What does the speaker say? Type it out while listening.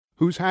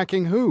Who's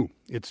hacking who?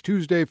 It's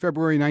Tuesday,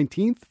 February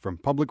 19th. From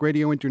Public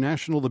Radio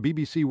International, the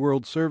BBC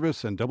World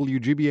Service, and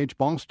WGBH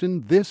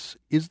Boston, this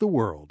is The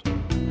World.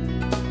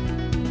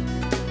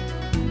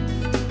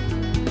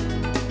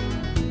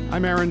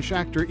 I'm Aaron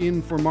Schachter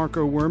in for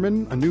Marco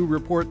Werman. A new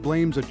report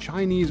blames a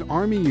Chinese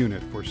army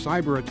unit for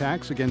cyber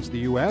attacks against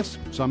the U.S.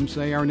 Some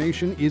say our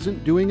nation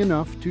isn't doing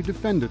enough to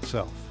defend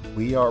itself.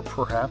 We are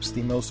perhaps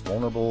the most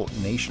vulnerable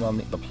nation on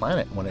the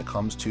planet when it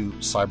comes to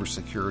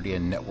cybersecurity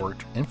and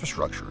networked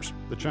infrastructures.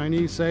 The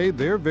Chinese say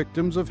they're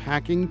victims of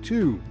hacking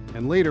too.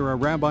 And later, a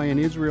rabbi in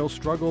Israel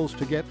struggles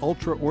to get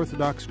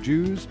ultra-Orthodox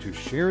Jews to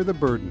share the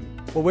burden.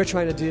 What we're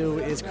trying to do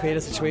is create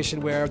a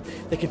situation where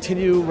they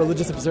continue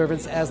religious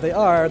observance as they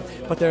are,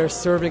 but they're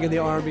serving in the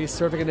army,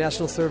 serving in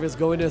national service,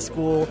 going to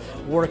school,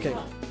 working.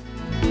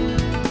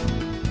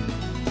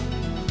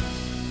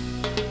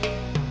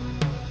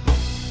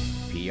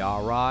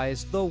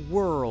 PRI's The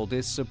World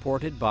is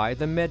supported by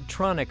the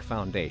Medtronic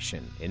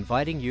Foundation,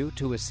 inviting you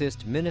to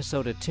assist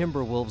Minnesota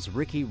Timberwolves'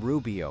 Ricky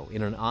Rubio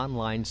in an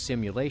online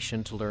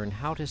simulation to learn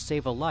how to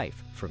save a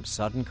life from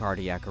sudden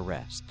cardiac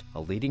arrest,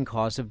 a leading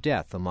cause of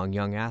death among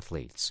young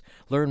athletes.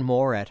 Learn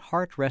more at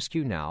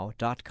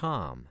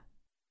heartrescuenow.com.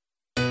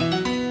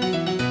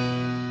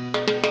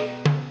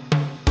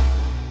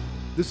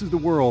 This is The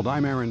World.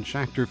 I'm Aaron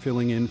Schachter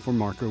filling in for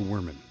Marco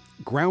Werman.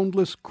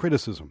 Groundless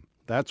criticism.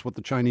 That's what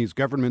the Chinese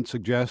government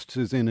suggests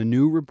is in a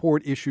new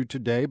report issued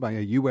today by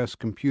a U.S.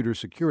 computer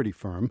security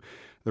firm.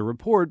 The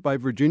report by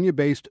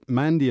Virginia-based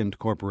Mandiant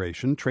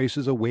Corporation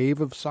traces a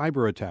wave of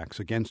cyber attacks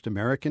against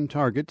American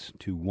targets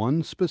to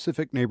one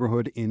specific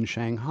neighborhood in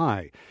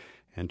Shanghai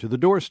and to the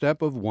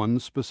doorstep of one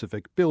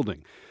specific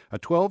building, a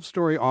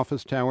 12-story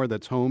office tower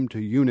that's home to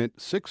Unit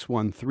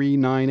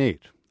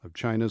 61398 of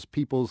China's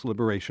People's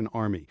Liberation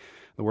Army.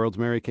 The World's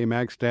Mary Kay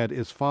Magstad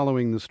is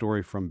following the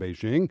story from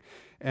Beijing.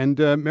 And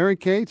Mary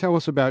Kay, tell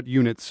us about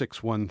Unit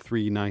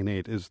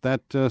 61398. Is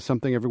that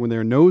something everyone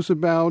there knows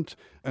about?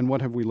 And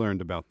what have we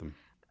learned about them?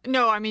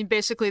 No, I mean,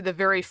 basically the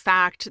very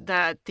fact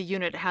that the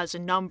unit has a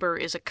number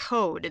is a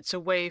code. It's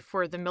a way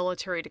for the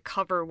military to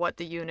cover what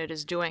the unit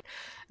is doing.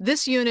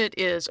 This unit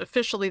is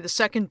officially the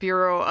second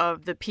bureau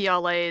of the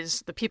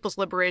PLA's, the People's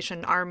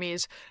Liberation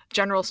Army's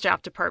General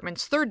Staff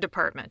Department's third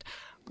department.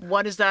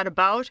 What is that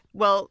about?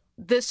 Well,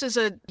 this is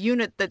a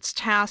unit that's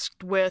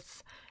tasked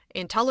with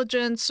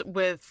intelligence,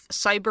 with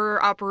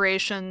cyber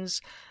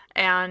operations,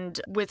 and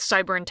with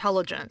cyber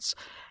intelligence.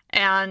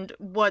 And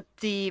what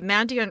the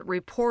Mandiant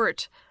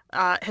report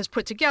has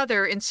put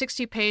together in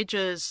 60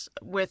 pages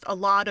with a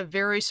lot of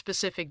very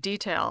specific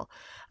detail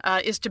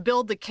is to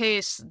build the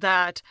case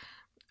that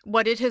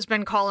what it has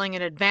been calling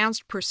an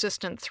advanced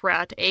persistent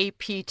threat,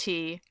 APT,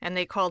 and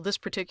they call this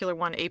particular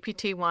one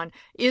APT-1,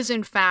 is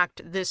in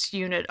fact this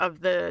unit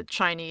of the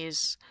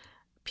Chinese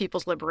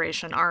People's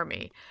Liberation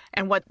Army.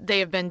 And what they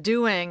have been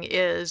doing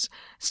is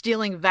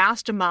stealing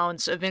vast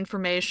amounts of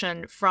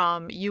information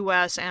from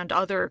U.S. and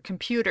other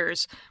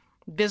computers,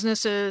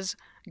 businesses,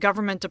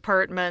 government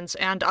departments,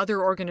 and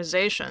other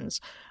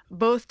organizations,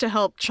 both to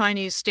help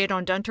Chinese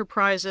state-owned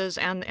enterprises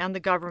and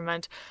the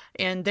government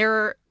in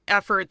their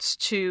efforts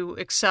to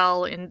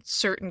excel in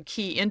certain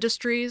key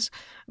industries,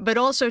 but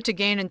also to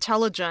gain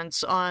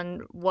intelligence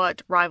on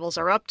what rivals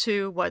are up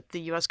to, what the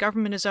U.S.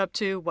 government is up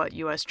to, what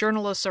U.S.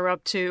 journalists are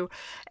up to.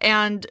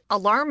 And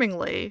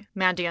alarmingly,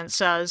 Mandiant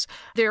says,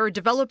 they're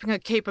developing a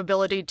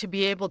capability to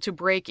be able to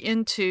break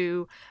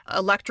into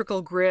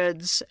electrical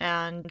grids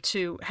and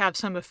to have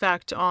some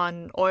effect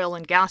on oil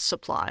and gas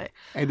supply.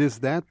 And is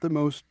that the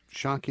most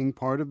shocking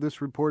part of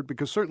this report?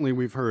 Because certainly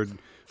we've heard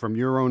from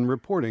your own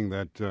reporting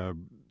that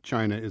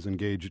China is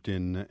engaged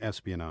in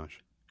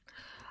espionage.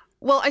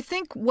 Well, I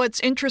think what's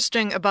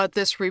interesting about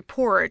this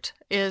report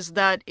is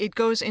that it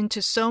goes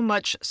into so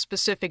much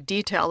specific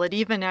detail. It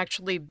even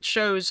actually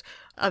shows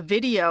a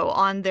video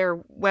on their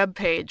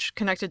webpage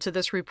connected to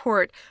this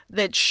report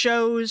that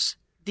shows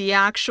the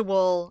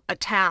actual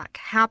attack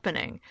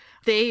happening.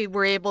 They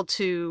were able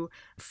to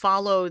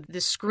follow the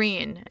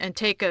screen and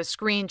take a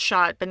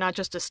screenshot, but not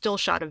just a still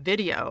shot, of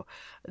video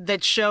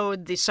that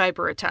showed the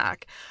cyber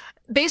attack.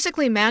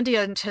 Basically,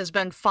 Mandiant has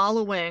been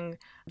following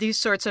these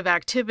sorts of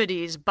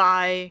activities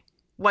by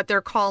what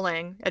they're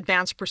calling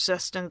Advanced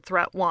Persistent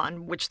Threat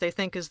 1, which they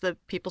think is the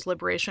People's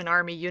Liberation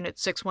Army Unit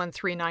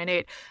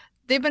 61398.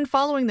 They've been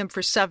following them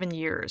for 7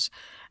 years.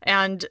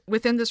 And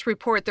within this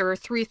report, there are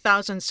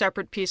 3,000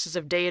 separate pieces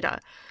of data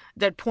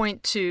that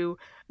point to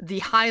the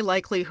high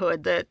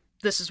likelihood that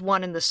this is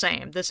one and the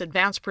same. This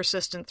Advanced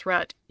Persistent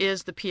Threat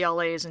is the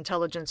PLA's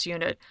intelligence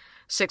unit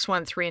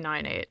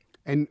 61398.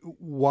 And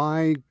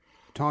why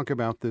talk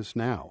about this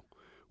now?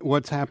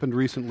 What's happened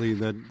recently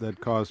that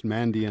caused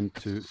Mandiant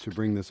to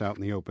bring this out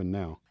in the open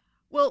now?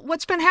 Well,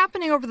 what's been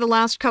happening over the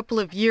last couple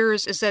of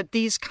years is that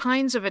these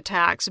kinds of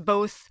attacks,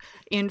 both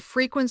in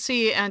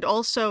frequency and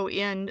also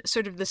in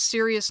sort of the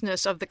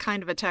seriousness of the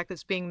kind of attack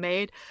that's being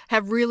made,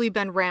 have really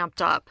been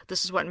ramped up.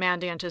 This is what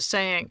Mandiant is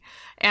saying.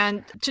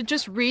 And to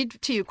just read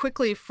to you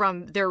quickly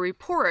from their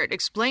report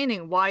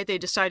explaining why they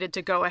decided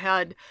to go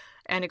ahead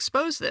and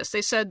expose this,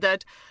 they said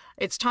that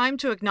It's time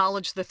to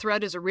acknowledge the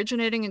threat is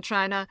originating in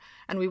China,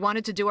 and we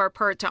wanted to do our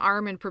part to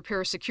arm and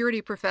prepare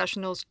security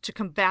professionals to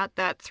combat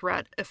that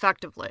threat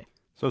effectively.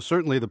 So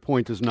certainly the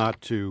point is not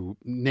to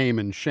name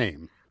and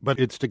shame, but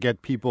it's to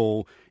get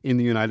people in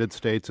the United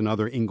States and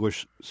other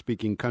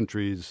English-speaking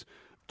countries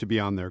to be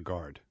on their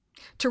guard.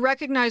 To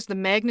recognize the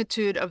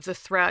magnitude of the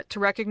threat, to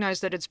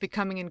recognize that it's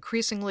becoming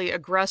increasingly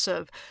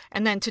aggressive,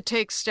 and then to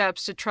take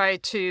steps to try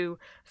to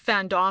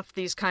fend off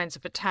these kinds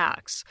of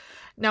attacks.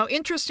 Now,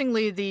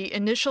 interestingly, the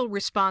initial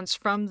response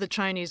from the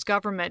Chinese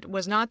government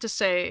was not to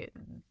say,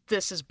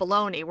 this is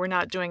baloney, we're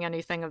not doing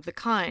anything of the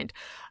kind.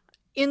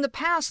 In the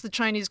past, the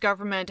Chinese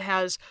government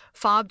has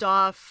fobbed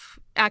off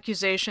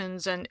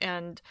accusations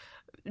and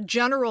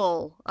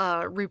general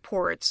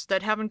reports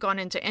that haven't gone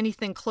into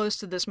anything close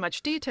to this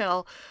much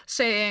detail,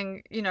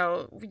 saying,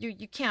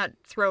 you can't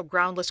throw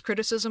groundless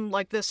criticism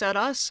like this at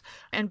us.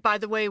 And by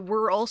the way,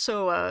 we're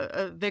also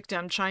a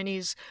victim.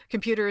 Chinese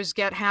computers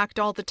get hacked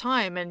all the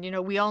time, and,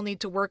 we all need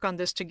to work on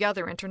this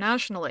together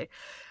internationally.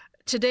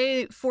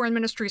 Today, Foreign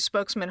Ministry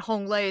spokesman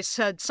Hong Lei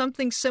said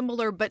something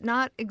similar, but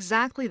not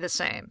exactly the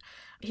same.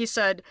 He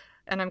said,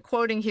 and I'm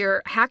quoting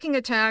here, "Hacking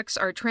attacks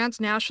are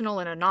transnational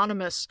and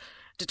anonymous.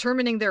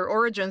 Determining their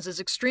origins is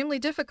extremely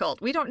difficult.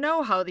 We don't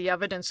know how the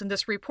evidence in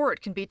this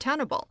report can be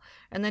tenable."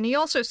 And then he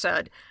also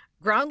said,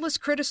 "Groundless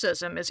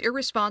criticism is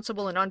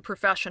irresponsible and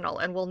unprofessional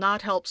and will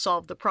not help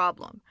solve the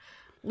problem."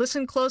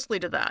 Listen closely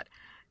to that.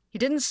 He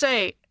didn't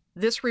say,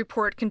 this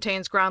report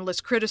contains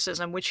groundless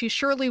criticism, which he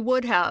surely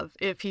would have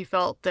if he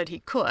felt that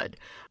he could.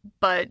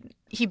 But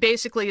he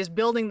basically is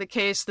building the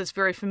case that's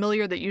very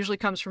familiar, that usually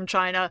comes from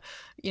China.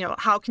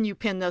 How can you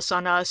pin this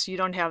on us? You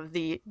don't have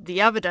the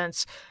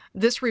evidence.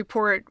 This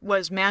report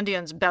was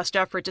Mandian's best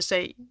effort to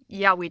say,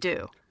 yeah, we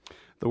do.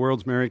 The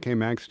World's Mary Kay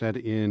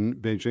Magstad in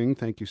Beijing.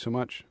 Thank you so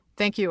much.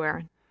 Thank you,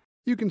 Aaron.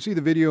 You can see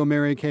the video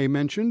Mary Kay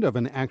mentioned of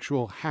an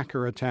actual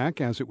hacker attack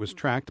as it was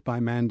tracked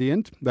by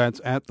Mandiant. That's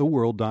at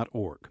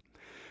theworld.org.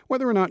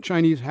 Whether or not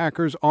Chinese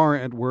hackers are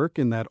at work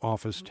in that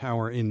office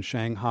tower in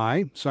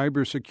Shanghai,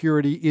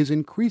 cybersecurity is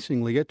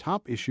increasingly a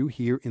top issue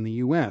here in the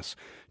U.S.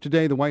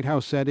 Today, the White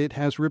House said it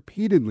has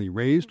repeatedly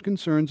raised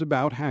concerns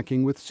about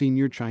hacking with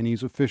senior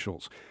Chinese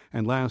officials.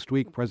 And last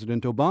week,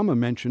 President Obama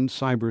mentioned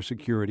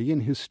cybersecurity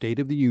in his State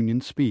of the Union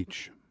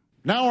speech.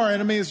 Now our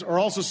enemies are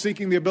also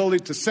seeking the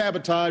ability to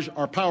sabotage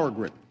our power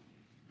grid,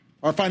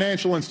 our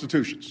financial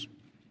institutions,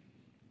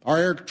 our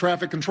air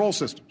traffic control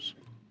systems.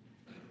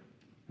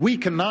 We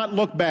cannot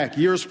look back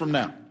years from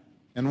now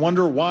and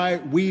wonder why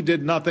we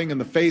did nothing in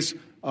the face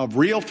of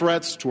real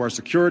threats to our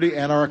security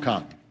and our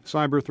economy.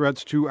 Cyber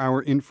threats to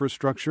our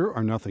infrastructure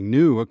are nothing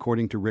new,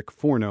 according to Rick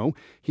Forno.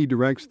 He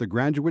directs the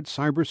Graduate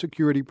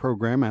Cybersecurity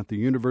Program at the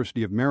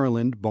University of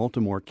Maryland,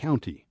 Baltimore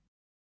County.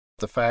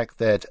 The fact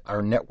that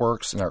our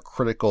networks and our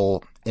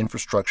critical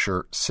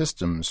infrastructure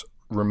systems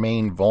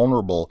remain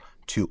vulnerable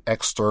to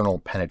external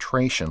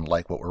penetration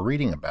like what we're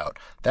reading about,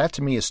 that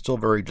to me is still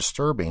very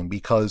disturbing,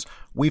 because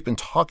we've been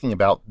talking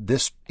about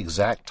this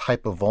exact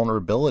type of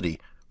vulnerability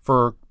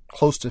for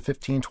close to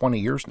 15, 20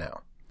 years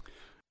now.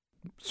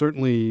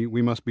 Certainly,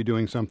 we must be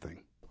doing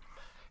something.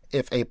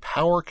 If a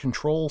power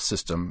control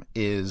system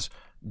is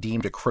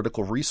deemed a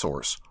critical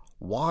resource,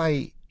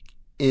 why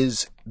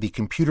is the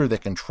computer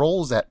that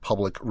controls that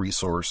public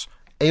resource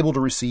able to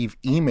receive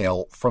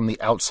email from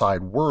the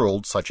outside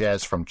world, such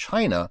as from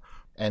China,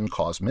 and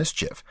cause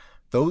mischief?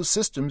 Those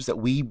systems that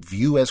we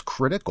view as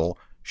critical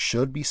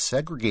should be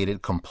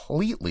segregated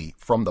completely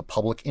from the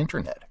public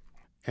internet.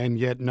 And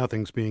yet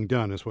nothing's being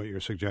done, is what you're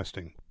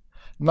suggesting.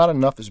 Not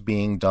enough is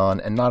being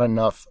done, and not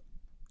enough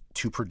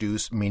to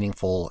produce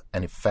meaningful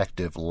and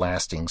effective,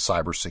 lasting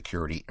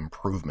cybersecurity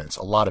improvements.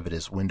 A lot of it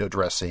is window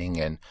dressing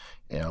and,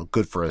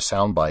 good for a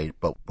soundbite,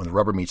 but when the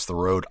rubber meets the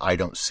road, I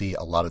don't see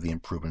a lot of the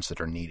improvements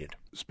that are needed.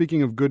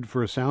 Speaking of good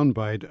for a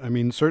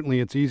soundbite, certainly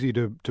it's easy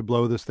to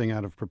blow this thing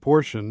out of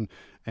proportion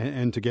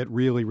and to get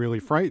really, really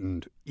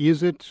frightened.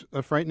 Is it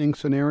a frightening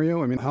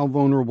scenario? How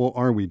vulnerable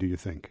are we, do you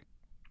think?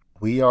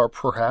 We are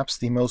perhaps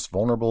the most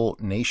vulnerable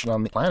nation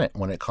on the planet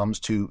when it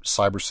comes to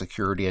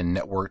cybersecurity and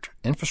networked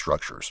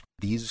infrastructures.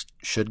 These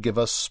should give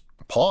us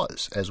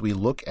pause as we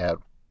look at,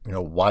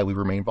 why we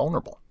remain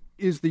vulnerable.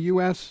 Is the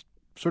U.S.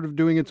 sort of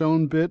doing its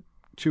own bit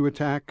to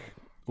attack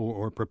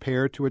or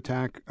prepare to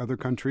attack other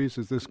countries?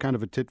 Is this kind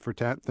of a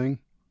tit-for-tat thing?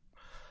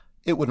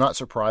 It would not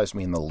surprise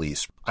me in the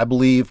least. I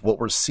believe what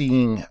we're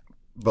seeing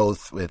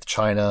both with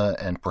China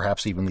and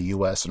perhaps even the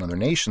U.S. and other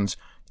nations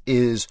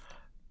is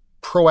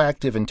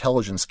proactive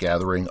intelligence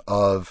gathering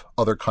of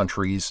other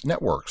countries'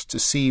 networks to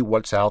see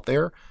what's out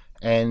there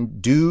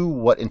and do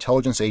what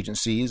intelligence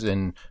agencies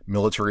and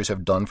militaries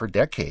have done for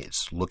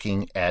decades,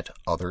 looking at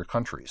other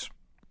countries.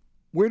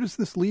 Where does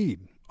this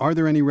lead? Are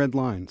there any red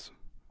lines?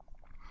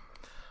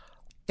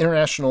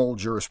 International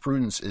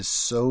jurisprudence is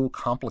so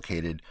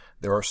complicated.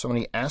 There are so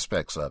many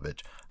aspects of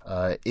it.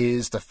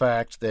 Is the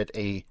fact that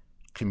a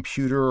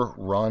computer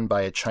run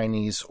by a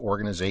Chinese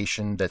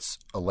organization that's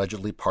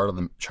allegedly part of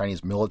the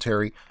Chinese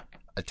military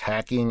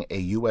attacking a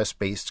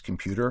U.S.-based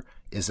computer,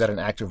 is that an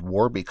act of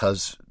war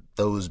because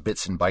those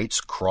bits and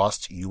bytes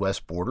crossed U.S.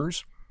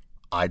 borders?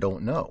 I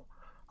don't know.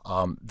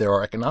 There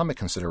are economic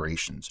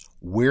considerations.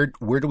 Where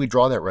do we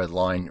draw that red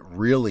line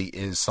really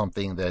is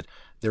something that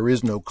there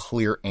is no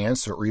clear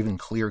answer or even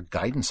clear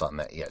guidance on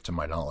that yet, to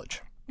my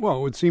knowledge. Well,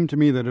 it would seem to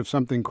me that if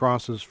something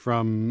crosses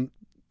from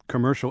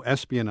commercial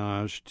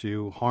espionage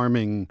to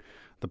harming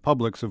the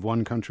publics of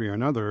one country or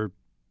another,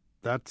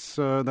 that's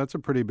a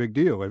pretty big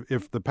deal.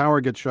 If the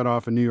power gets shut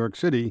off in New York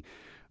City,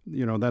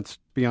 that's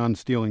beyond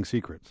stealing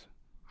secrets.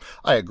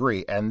 I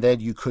agree. And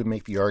then you could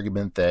make the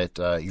argument that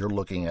you're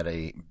looking at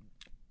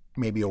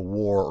maybe a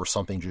war or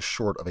something just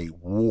short of a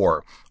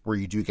war where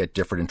you do get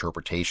different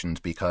interpretations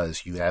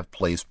because you have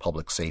placed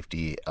public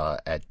safety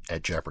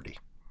at jeopardy.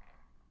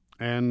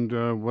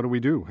 And what do we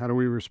do? How do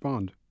we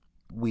respond?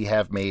 We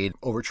have made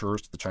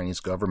overtures to the Chinese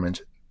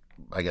government,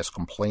 I guess,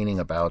 complaining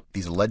about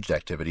these alleged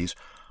activities.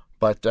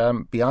 But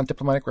beyond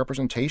diplomatic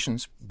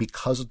representations,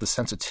 because of the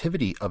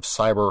sensitivity of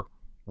cyber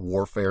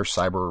warfare,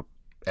 cyber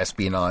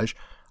espionage,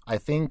 I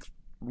think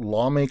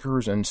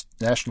lawmakers and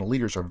national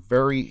leaders are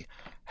very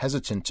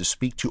hesitant to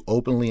speak too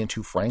openly and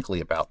too frankly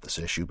about this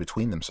issue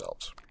between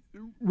themselves.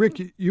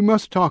 Rick, you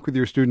must talk with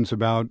your students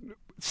about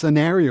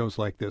scenarios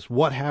like this.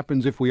 What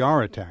happens if we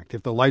are attacked?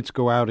 If the lights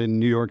go out in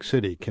New York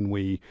City, can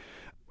we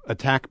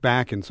attack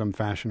back in some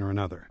fashion or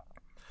another?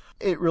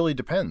 It really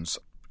depends.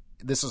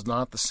 This is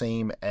not the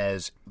same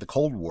as the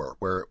Cold War,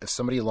 where if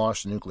somebody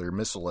launched a nuclear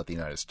missile at the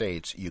United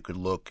States, you could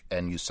look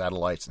and use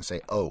satellites and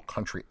say, oh,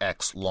 country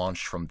X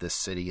launched from this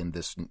city and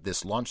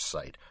this launch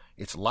site.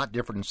 It's a lot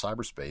different in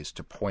cyberspace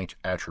to point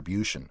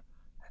attribution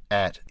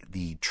at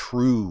the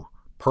true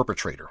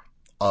perpetrator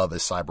of a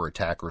cyber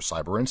attack or a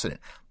cyber incident.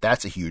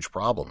 That's a huge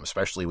problem,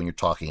 especially when you're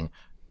talking,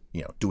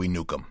 do we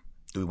nuke them?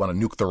 Do we want to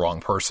nuke the wrong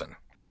person?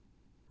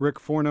 Rick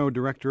Forno,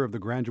 Director of the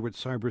Graduate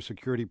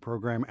Cybersecurity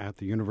Program at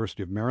the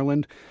University of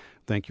Maryland.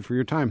 Thank you for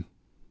your time.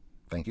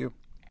 Thank you.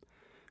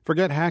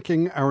 Forget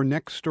hacking. Our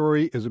next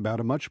story is about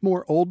a much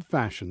more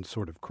old-fashioned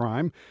sort of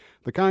crime,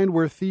 the kind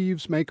where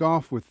thieves make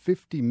off with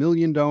 $50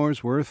 million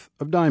worth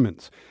of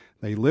diamonds.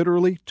 They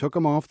literally took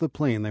them off the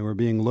plane they were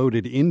being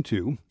loaded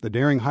into. The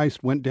daring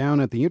heist went down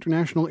at the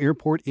international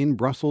airport in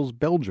Brussels,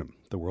 Belgium.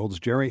 The World's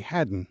Jerry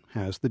Haddon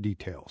has the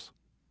details.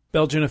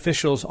 Belgian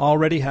officials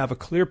already have a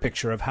clear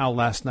picture of how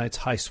last night's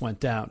heist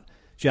went down.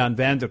 Jan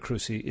van der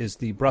Kruijse is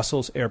the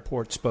Brussels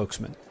airport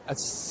spokesman. At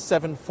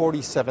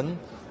 7:47,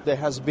 there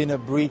has been a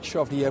breach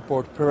of the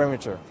airport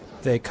perimeter.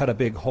 They cut a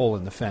big hole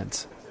in the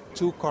fence.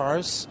 2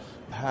 cars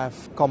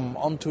have come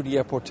onto the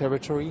airport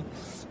territory,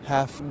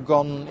 have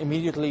gone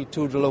immediately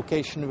to the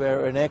location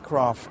where an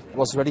aircraft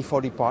was ready for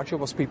departure,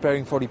 was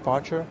preparing for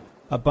departure.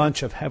 A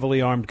bunch of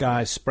heavily armed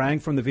guys sprang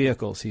from the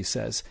vehicles, he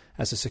says,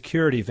 as a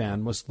security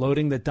van was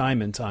loading the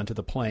diamonds onto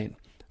the plane.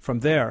 From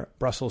there,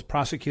 Brussels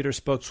prosecutor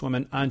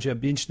spokeswoman Anja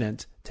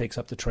Binchnet takes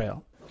up the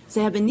trail.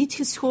 They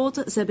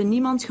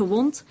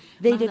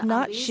did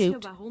not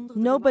shoot.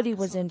 Nobody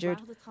was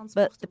injured,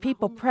 but the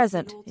people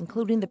present,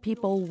 including the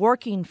people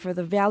working for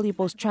the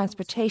valuables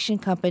transportation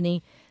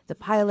company, the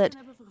pilot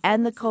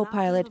and the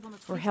co-pilot,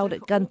 were held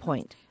at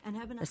gunpoint.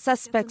 The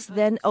suspects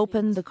then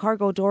opened the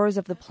cargo doors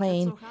of the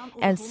plane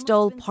and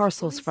stole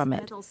parcels from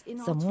it.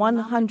 Some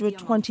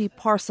 120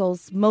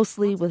 parcels,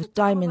 mostly with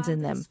diamonds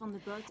in them.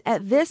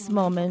 At this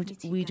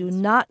moment, we do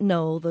not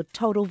know the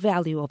total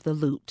value of the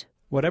loot.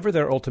 Whatever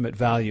their ultimate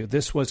value,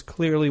 this was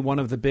clearly one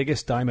of the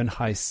biggest diamond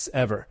heists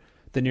ever.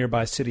 The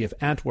nearby city of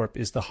Antwerp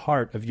is the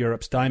heart of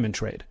Europe's diamond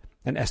trade.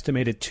 An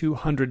estimated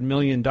 $200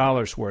 million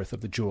worth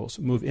of the jewels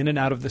move in and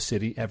out of the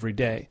city every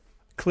day.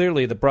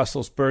 Clearly, the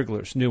Brussels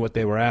burglars knew what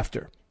they were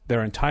after.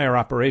 Their entire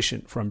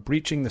operation, from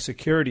breaching the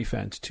security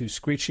fence to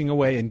screeching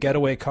away in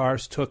getaway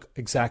cars, took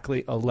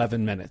exactly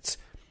 11 minutes.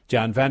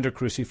 Jan van der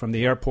Kruijse from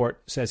the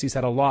airport says he's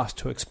at a loss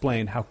to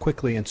explain how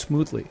quickly and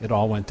smoothly it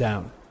all went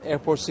down.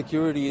 Airport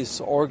security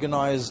is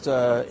organized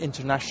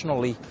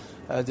internationally.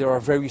 There are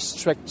very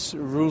strict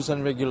rules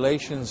and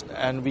regulations,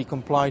 and we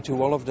comply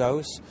to all of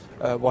those.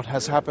 What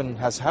has happened,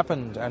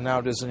 and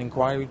now there's an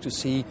inquiry to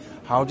see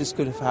how this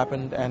could have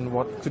happened and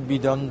what could be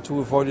done to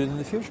avoid it in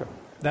the future.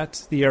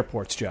 That's the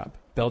airport's job.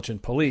 Belgian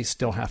police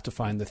still have to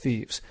find the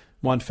thieves.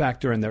 One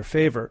factor in their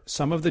favor,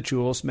 some of the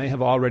jewels may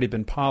have already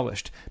been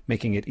polished,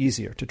 making it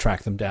easier to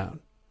track them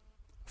down.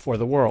 For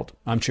the World,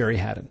 I'm Jerry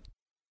Haddon.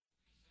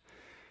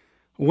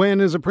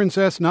 When is a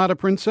princess not a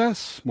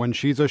princess? When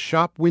she's a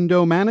shop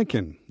window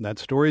mannequin. That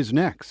story's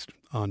next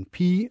on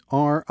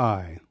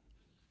PRI.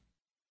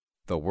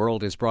 The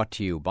World is brought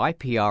to you by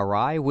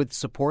PRI with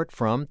support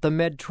from the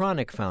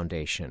Medtronic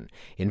Foundation,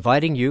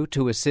 inviting you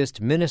to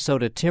assist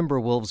Minnesota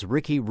Timberwolves'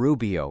 Ricky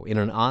Rubio in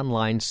an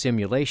online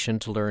simulation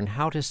to learn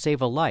how to save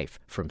a life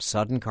from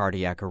sudden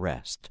cardiac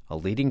arrest, a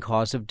leading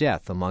cause of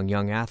death among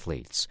young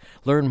athletes.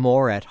 Learn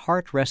more at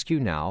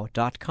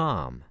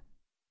heartrescuenow.com.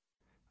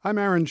 I'm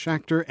Aaron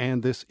Schachter,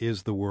 and this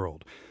is The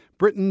World.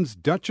 Britain's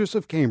Duchess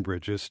of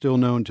Cambridge is still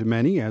known to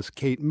many as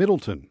Kate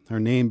Middleton, her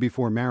name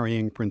before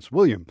marrying Prince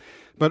William.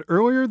 But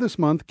earlier this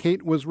month,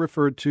 Kate was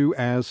referred to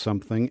as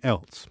something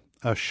else,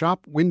 a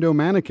shop window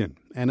mannequin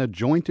and a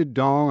jointed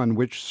doll on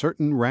which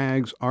certain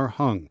rags are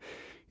hung.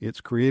 It's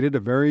created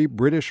a very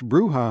British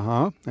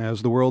brouhaha,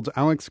 as the world's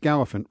Alex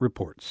Gallafent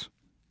reports.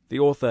 The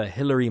author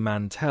Hilary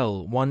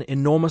Mantel won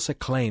enormous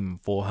acclaim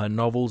for her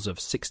novels of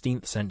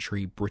 16th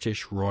century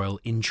British royal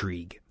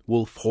intrigue.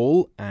 Wolf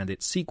Hall and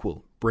its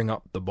sequel, Bring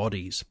Up the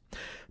Bodies.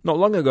 Not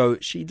long ago,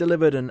 she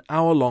delivered an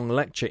hour-long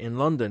lecture in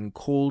London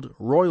called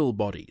Royal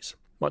Bodies,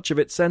 much of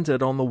it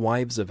centred on the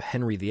wives of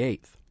Henry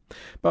VIII.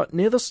 But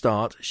near the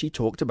start, she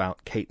talked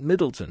about Kate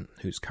Middleton,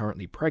 who's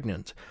currently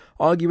pregnant,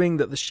 arguing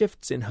that the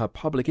shifts in her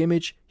public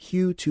image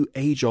hew to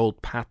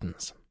age-old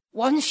patterns.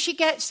 Once she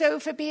gets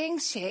over being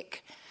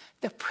sick,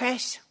 the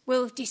press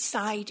will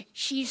decide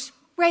she's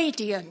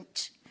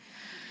radiant.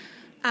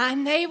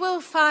 And they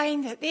will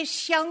find that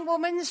this young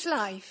woman's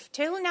life,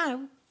 till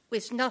now,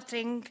 was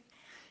nothing.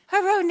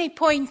 Her only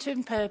point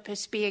and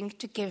purpose being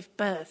to give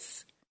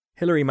birth.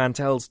 Hilary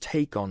Mantel's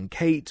take on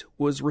Kate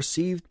was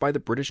received by the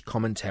British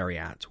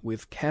commentariat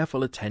with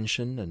careful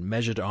attention and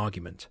measured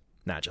argument.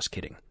 Nah, just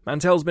kidding.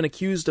 Mantel's been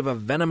accused of a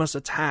venomous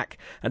attack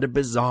and a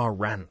bizarre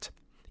rant.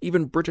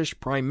 Even British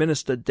Prime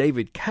Minister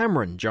David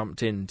Cameron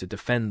jumped in to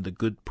defend the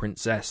good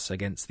princess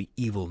against the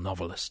evil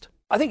novelist.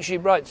 I think she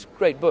writes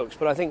great books,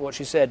 but I think what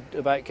she said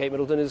about Kate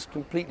Middleton is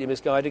completely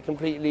misguided,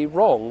 completely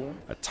wrong.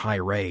 A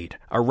tirade,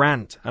 a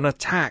rant, an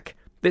attack.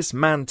 This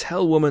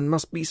Mantel woman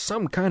must be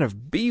some kind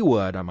of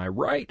B-word, am I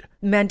right?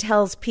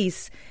 Mantel's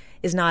piece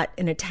is not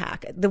an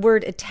attack. The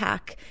word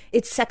attack,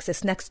 it's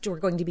sexist. Next, we're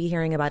going to be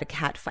hearing about a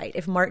cat fight.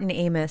 If Martin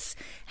Amis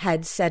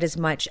had said as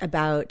much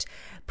about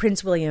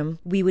Prince William,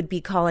 we would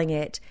be calling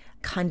it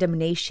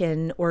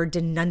condemnation or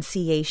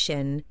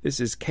denunciation. This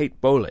is Kate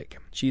Bolick.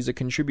 She's a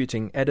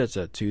contributing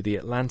editor to The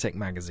Atlantic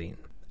magazine.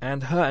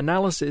 And her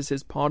analysis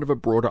is part of a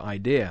broader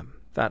idea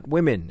that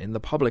women in the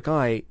public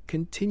eye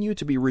continue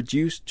to be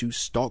reduced to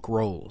stock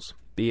roles,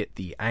 be it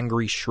the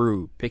angry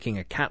shrew picking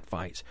a cat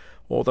fight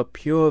or the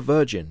pure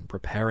virgin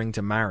preparing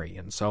to marry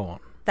and so on.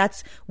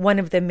 That's one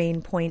of the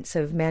main points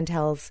of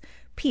Mantel's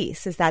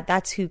piece, is that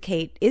that's who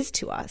Kate is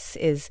to us,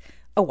 is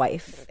a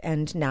wife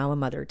and now a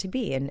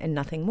mother-to-be and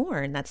nothing more,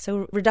 and that's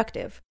so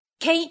reductive.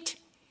 Kate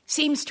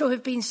seems to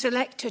have been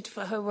selected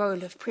for her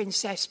role of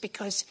princess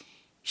because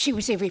she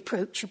was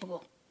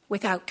irreproachable,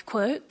 without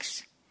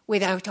quirks,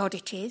 without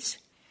oddities,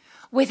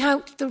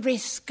 without the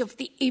risk of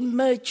the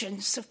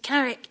emergence of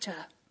character.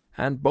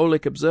 And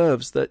Bolick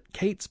observes that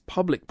Kate's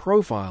public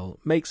profile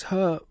makes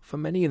her, for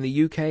many in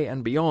the UK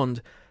and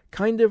beyond,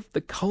 kind of the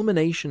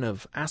culmination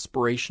of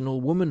aspirational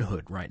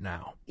womanhood right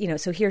now. You know,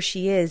 so here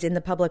she is in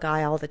the public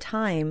eye all the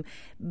time,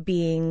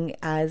 being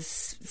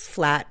as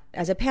flat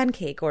as a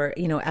pancake or,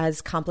 you know,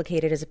 as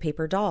complicated as a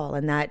paper doll.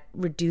 And that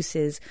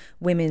reduces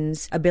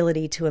women's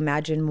ability to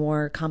imagine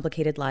more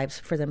complicated lives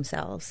for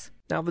themselves.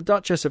 Now, the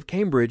Duchess of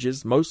Cambridge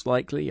is most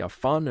likely a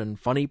fun and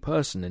funny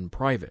person in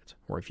private,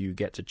 or if you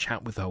get to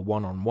chat with her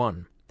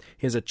one-on-one.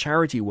 Here's a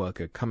charity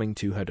worker coming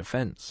to her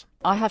defence.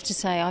 I have to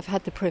say I've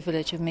had the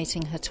privilege of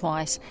meeting her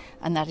twice,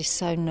 and that is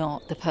so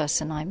not the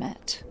person I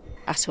met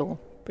at all.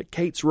 But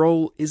Kate's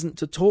role isn't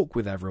to talk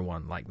with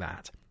everyone like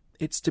that.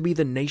 It's to be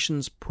the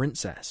nation's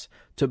princess,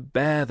 to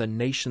bear the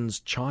nation's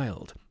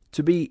child,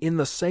 to be in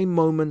the same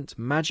moment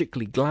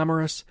magically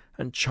glamorous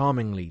and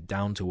charmingly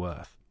down to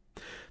earth.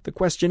 The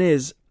question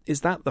is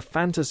that the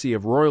fantasy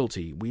of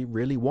royalty we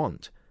really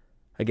want?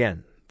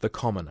 Again, the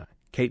commoner,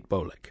 Kate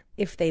Bolick.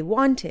 If they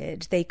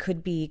wanted, they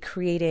could be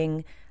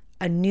creating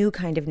a new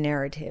kind of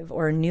narrative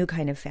or a new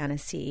kind of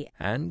fantasy.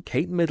 And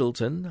Kate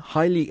Middleton,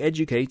 highly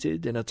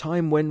educated in a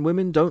time when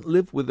women don't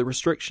live with the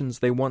restrictions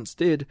they once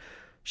did,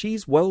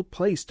 she's well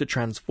placed to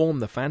transform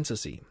the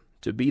fantasy,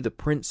 to be the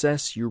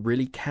princess you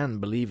really can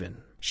believe in.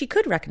 She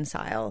could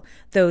reconcile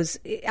those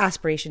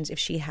aspirations, if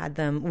she had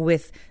them,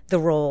 with the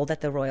role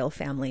that the royal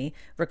family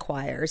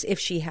requires, if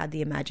she had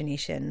the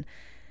imagination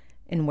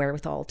and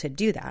wherewithal to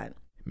do that.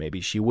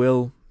 Maybe she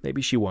will,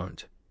 maybe she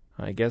won't.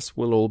 I guess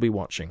we'll all be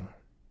watching.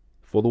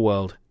 For the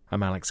World,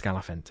 I'm Alex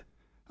Gallafent.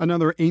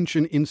 Another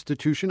ancient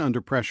institution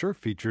under pressure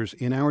features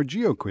in our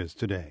Geo Quiz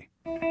today.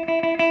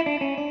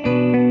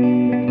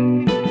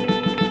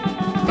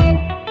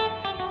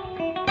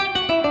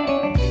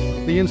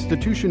 The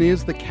institution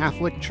is the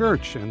Catholic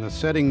Church, and the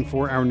setting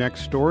for our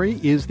next story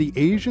is the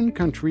Asian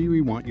country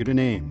we want you to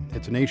name.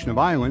 It's a nation of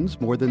islands,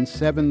 more than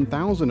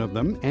 7,000 of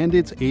them, and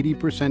it's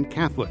 80%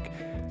 Catholic.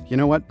 You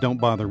know what? Don't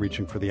bother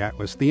reaching for the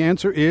atlas. The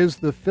answer is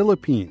the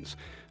Philippines.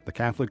 The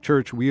Catholic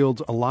Church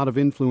wields a lot of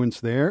influence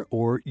there,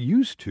 or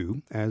used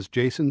to, as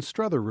Jason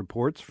Struther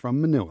reports from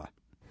Manila.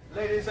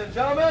 Ladies and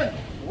gentlemen,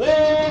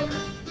 walk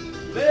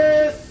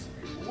this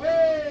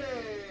way!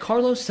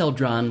 Carlos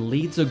Celdran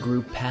leads a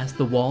group past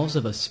the walls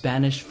of a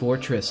Spanish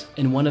fortress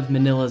in one of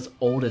Manila's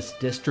oldest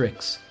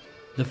districts.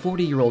 The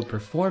 40-year-old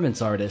performance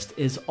artist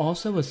is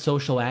also a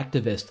social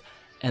activist,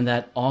 and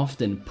that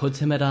often puts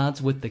him at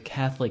odds with the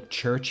Catholic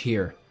Church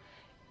here.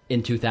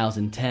 In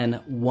 2010,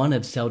 one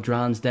of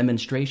Celdran's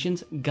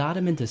demonstrations got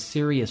him into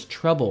serious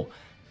trouble.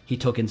 He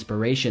took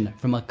inspiration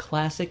from a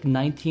classic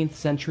 19th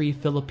century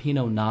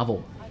Filipino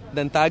novel.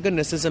 The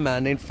antagonist is a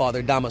man named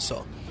Father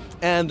Damaso,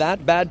 And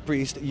that bad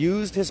priest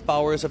used his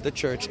powers of the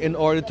church in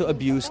order to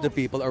abuse the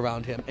people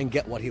around him and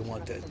get what he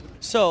wanted.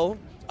 So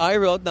I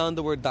wrote down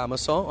the word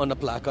Damaso on a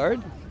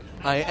placard.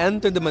 I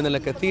entered the Manila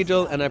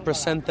Cathedral and I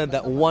presented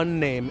that one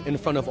name in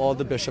front of all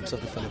the bishops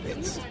of the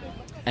Philippines.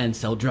 And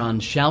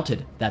Celdran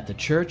shouted that the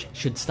church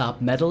should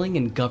stop meddling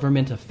in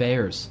government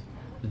affairs.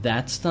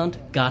 That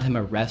stunt got him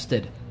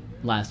arrested.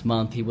 Last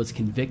month, he was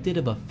convicted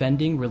of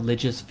offending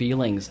religious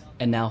feelings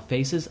and now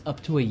faces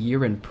up to a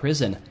year in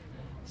prison.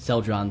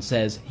 Celdran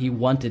says he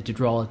wanted to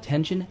draw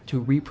attention to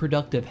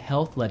reproductive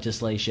health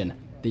legislation,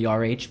 the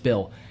RH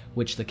bill,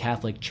 which the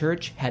Catholic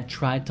Church had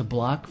tried to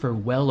block for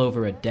well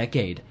over a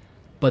decade.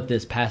 But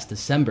this past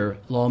December,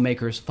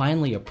 lawmakers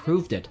finally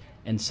approved it,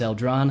 and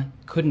Celdran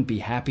couldn't be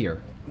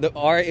happier. The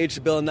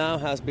RH bill now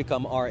has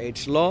become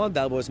RH law.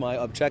 That was my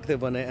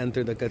objective when I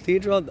entered the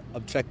cathedral. The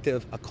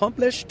objective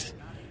accomplished.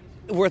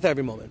 Worth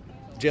every moment,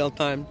 jail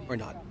time or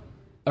not.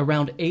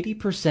 Around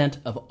 80%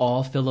 of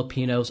all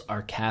Filipinos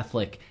are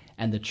Catholic,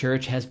 and the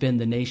church has been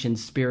the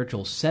nation's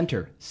spiritual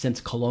center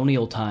since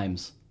colonial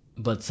times.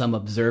 But some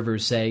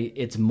observers say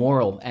its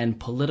moral and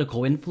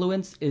political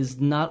influence is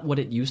not what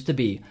it used to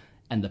be,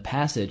 and the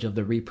passage of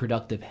the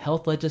reproductive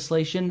health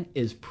legislation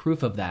is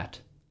proof of that.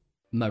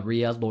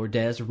 Maria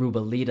Lourdes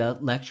Rubalita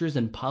lectures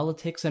in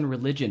politics and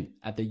religion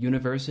at the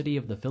University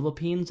of the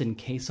Philippines in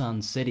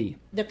Quezon City.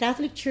 The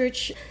Catholic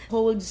Church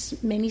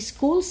holds many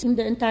schools in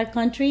the entire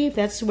country.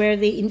 That's where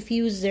they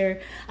infuse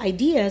their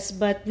ideas,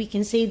 but we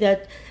can say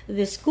that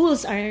the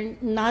schools are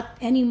not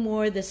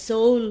anymore the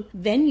sole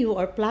venue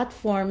or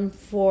platform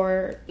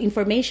for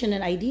information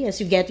and ideas.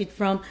 You get it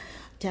from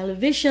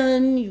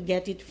television, you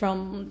get it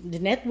from the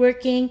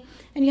networking,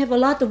 and you have a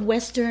lot of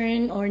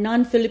Western or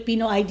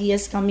non-Filipino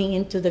ideas coming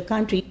into the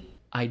country.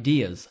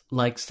 Ideas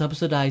like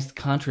subsidized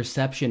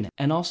contraception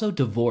and also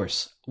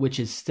divorce,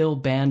 which is still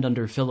banned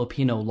under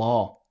Filipino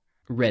law.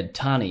 Red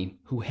Tani,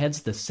 who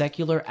heads the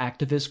secular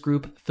activist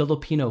group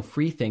Filipino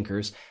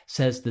Freethinkers,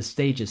 says the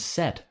stage is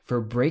set for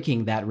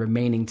breaking that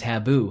remaining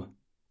taboo.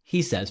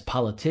 He says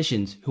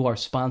politicians who are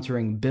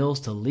sponsoring bills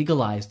to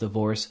legalize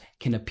divorce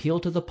can appeal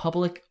to the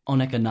public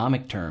on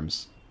economic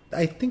terms.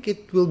 I think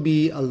it will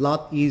be a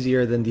lot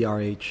easier than the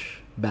RH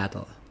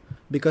battle.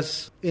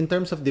 Because in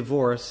terms of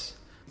divorce,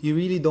 you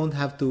really don't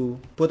have to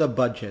put a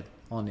budget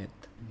on it.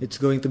 It's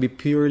going to be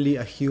purely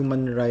a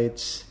human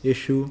rights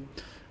issue,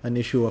 an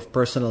issue of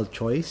personal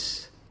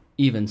choice.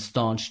 Even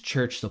staunch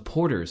church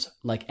supporters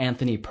like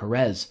Anthony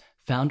Perez,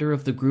 founder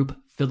of the group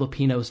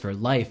Filipinos for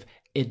Life,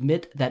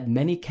 admit that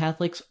many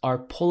Catholics are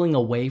pulling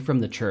away from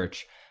the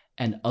church,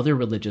 and other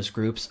religious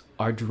groups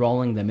are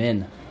drawing them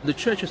in. The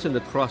church is in the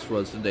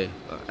crossroads today,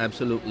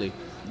 absolutely.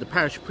 The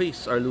parish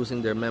priests are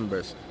losing their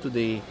members to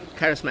the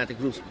charismatic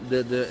groups.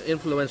 The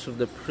influence of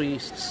the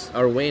priests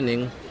are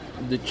waning.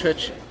 The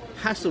church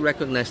has to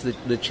recognize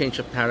the change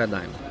of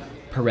paradigm.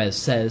 Perez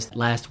says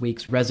last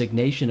week's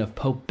resignation of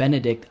Pope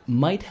Benedict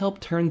might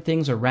help turn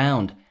things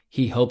around.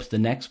 He hopes the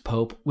next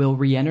pope will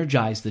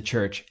re-energize the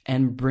church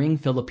and bring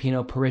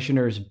Filipino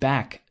parishioners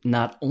back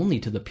not only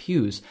to the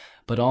pews,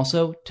 but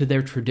also to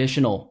their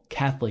traditional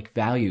Catholic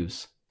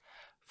values.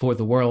 For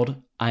The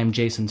World, I'm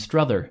Jason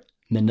Struther,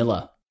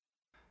 Manila.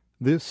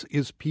 This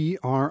is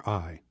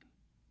PRI.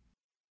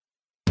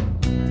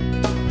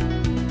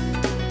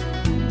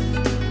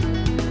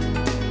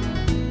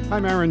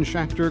 I'm Aaron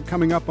Schachter.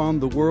 Coming up on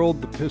The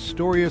World, the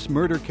Pistorius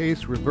murder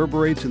case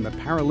reverberates in the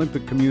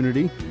Paralympic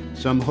community.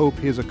 Some hope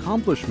his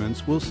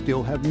accomplishments will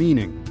still have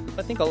meaning.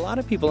 I think a lot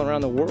of people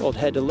around the world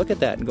had to look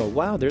at that and go,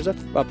 wow, there's a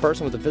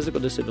person with a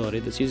physical disability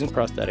that's using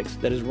prosthetics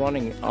that is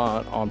running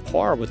on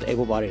par with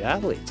able-bodied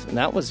athletes. And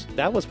that was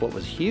what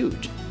was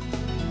huge.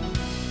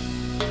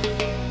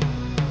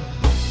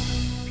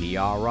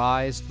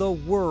 PRI's The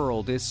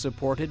World is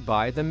supported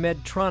by the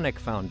Medtronic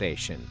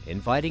Foundation,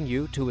 inviting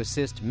you to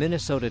assist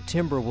Minnesota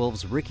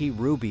Timberwolves' Ricky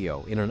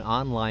Rubio in an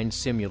online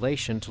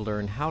simulation to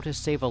learn how to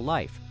save a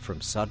life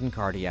from sudden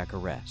cardiac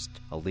arrest,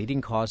 a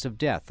leading cause of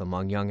death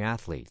among young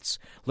athletes.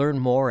 Learn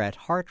more at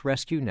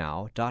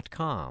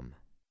heartrescuenow.com.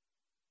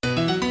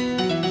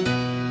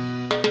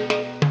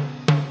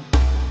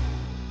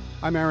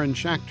 I'm Aaron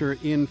Schachter,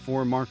 in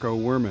for Marco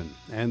Werman,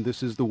 and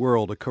this is The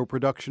World, a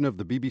co-production of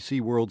the BBC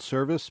World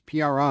Service,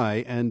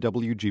 PRI, and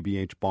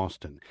WGBH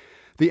Boston.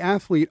 The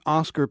athlete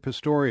Oscar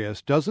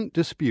Pistorius doesn't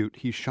dispute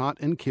he shot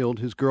and killed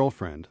his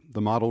girlfriend,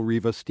 the model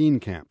Riva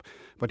Steenkamp,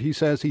 but he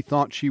says he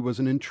thought she was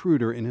an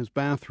intruder in his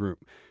bathroom.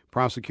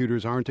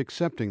 Prosecutors aren't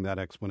accepting that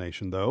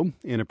explanation, though.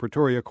 In a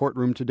Pretoria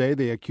courtroom today,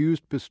 they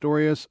accused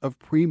Pistorius of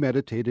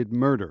premeditated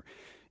murder.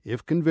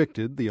 If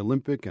convicted, the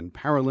Olympic and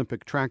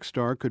Paralympic track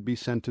star could be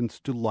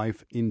sentenced to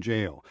life in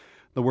jail.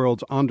 The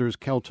World's Anders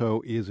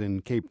Kelto is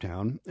in Cape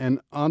Town. And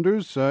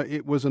Anders,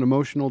 it was an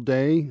emotional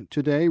day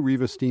today.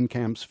 Riva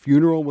Steenkamp's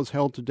funeral was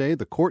held today.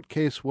 The court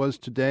case was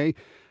today.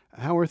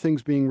 How are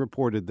things being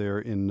reported there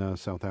in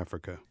South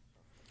Africa?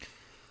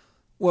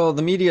 Well,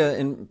 the media,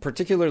 and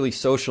particularly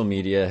social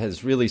media,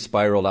 has really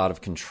spiraled out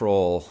of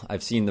control.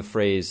 I've seen the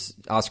phrase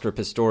Oscar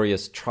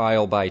Pistorius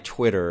trial by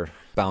Twitter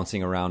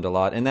bouncing around a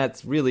lot, and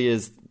that really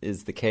is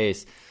the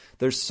case.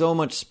 There's so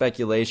much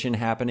speculation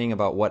happening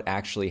about what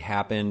actually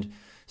happened,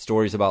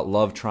 stories about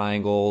love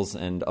triangles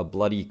and a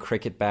bloody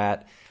cricket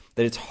bat,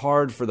 that it's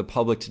hard for the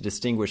public to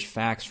distinguish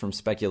facts from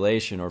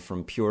speculation or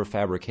from pure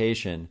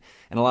fabrication.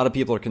 And a lot of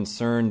people are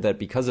concerned that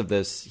because of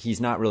this, he's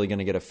not really going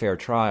to get a fair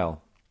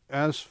trial.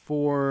 As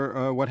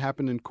for what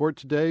happened in court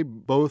today,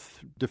 both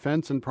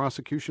defense and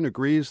prosecution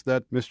agrees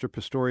that Mr.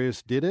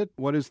 Pistorius did it.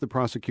 What is the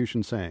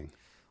prosecution saying?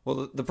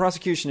 Well, the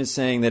prosecution is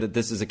saying that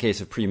this is a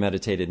case of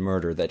premeditated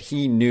murder, that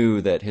he knew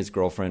that his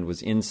girlfriend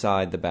was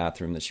inside the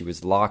bathroom, that she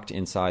was locked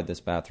inside this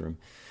bathroom,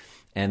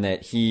 and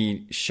that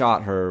he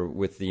shot her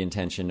with the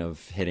intention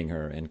of hitting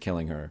her and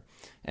killing her,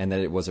 and that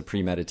it was a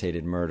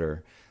premeditated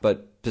murder.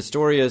 But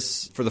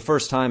Pistorius, for the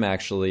first time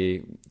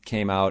actually,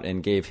 came out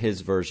and gave his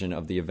version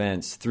of the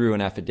events through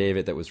an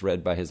affidavit that was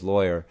read by his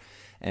lawyer.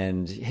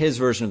 And his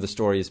version of the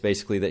story is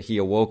basically that he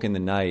awoke in the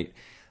night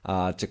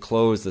to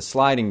close the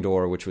sliding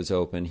door, which was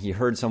open. He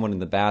heard someone in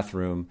the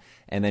bathroom,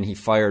 and then he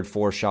fired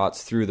 4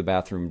 shots through the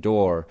bathroom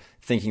door,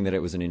 thinking that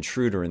it was an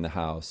intruder in the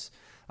house.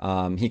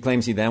 He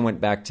claims he then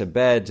went back to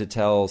bed to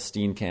tell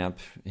Steenkamp,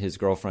 his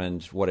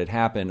girlfriend, what had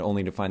happened,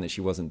 only to find that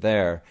she wasn't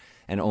there.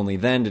 And only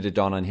then did it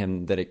dawn on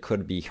him that it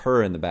could be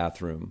her in the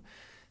bathroom.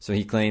 So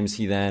he claims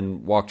he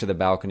then walked to the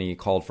balcony,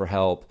 called for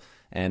help,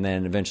 and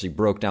then eventually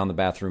broke down the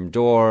bathroom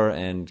door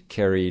and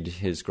carried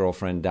his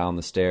girlfriend down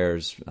the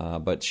stairs,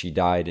 but she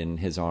died in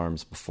his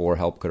arms before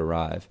help could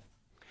arrive.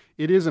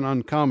 It isn't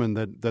uncommon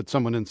that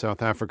someone in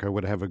South Africa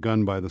would have a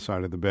gun by the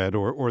side of the bed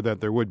or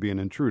that there would be an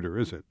intruder,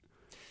 is it?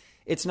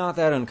 It's not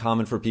that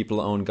uncommon for people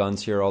to own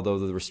guns here, although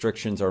the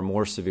restrictions are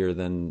more severe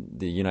than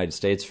the United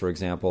States, for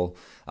example.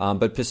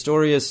 But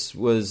Pistorius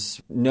was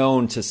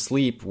known to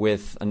sleep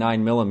with a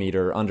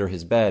 9mm under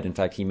his bed. In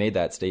fact, he made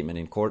that statement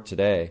in court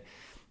today.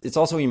 It's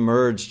also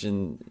emerged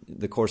in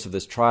the course of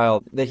this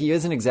trial that he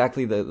isn't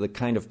exactly the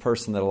kind of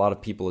person that a lot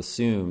of people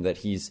assume, that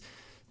he's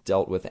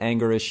dealt with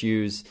anger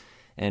issues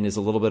and is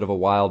a little bit of a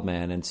wild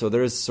man. And so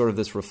there is sort of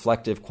this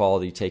reflective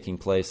quality taking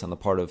place on the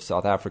part of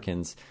South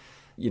Africans,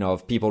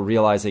 of people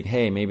realizing,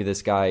 hey, maybe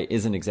this guy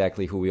isn't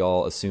exactly who we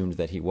all assumed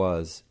that he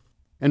was.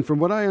 And from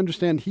what I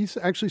understand, he's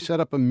actually set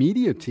up a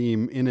media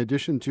team in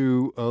addition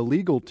to a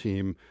legal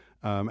team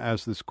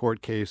as this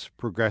court case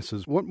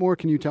progresses. What more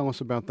can you tell us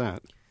about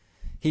that?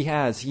 He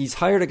has. He's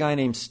hired a guy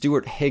named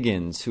Stuart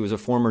Higgins, who is a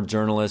former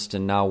journalist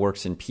and now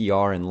works in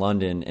PR in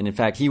London. And in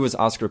fact, he was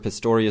Oscar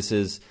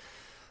Pistorius's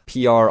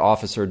PR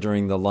officer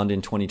during the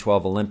London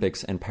 2012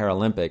 Olympics and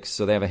Paralympics,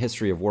 so they have a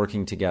history of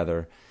working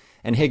together.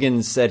 And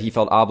Higgins said he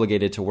felt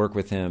obligated to work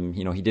with him.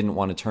 He didn't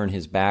want to turn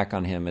his back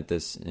on him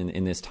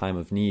in this time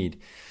of need.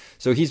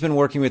 So he's been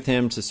working with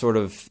him to sort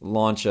of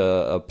launch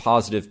a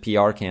positive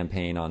PR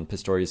campaign on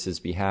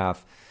Pistorius's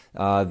behalf.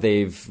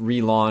 They've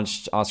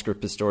relaunched Oscar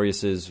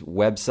Pistorius's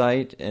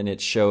website, and it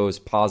shows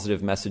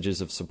positive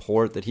messages of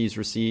support that he's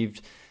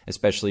received,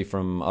 especially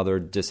from other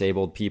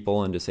disabled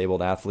people and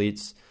disabled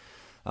athletes.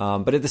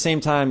 But at the same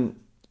time,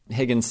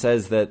 Higgins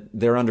says that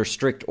they're under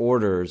strict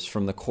orders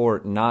from the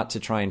court not to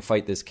try and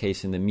fight this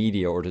case in the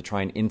media or to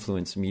try and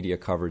influence media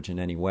coverage in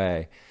any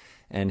way.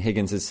 And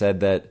Higgins has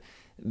said that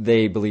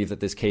they believe that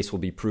this case will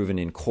be proven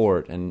in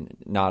court and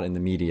not in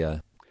the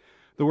media.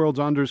 The World's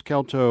Anders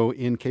Kelto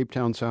in Cape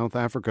Town, South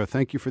Africa.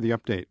 Thank you for the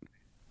update.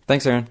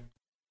 Thanks, Aaron.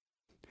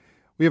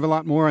 We have a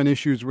lot more on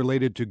issues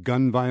related to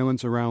gun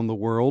violence around the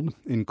world,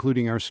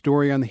 including our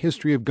story on the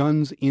history of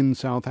guns in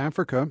South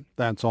Africa.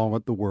 That's all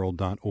at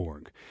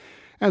theworld.org.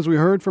 As we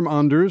heard from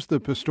Anders, the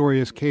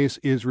Pistorius case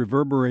is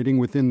reverberating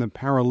within the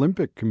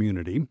Paralympic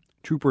community.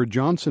 Trooper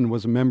Johnson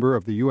was a member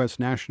of the U.S.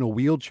 national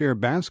wheelchair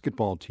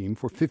basketball team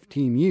for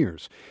 15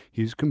 years.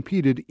 He's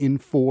competed in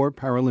 4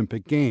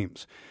 Paralympic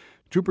Games.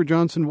 Trooper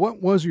Johnson,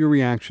 what was your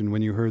reaction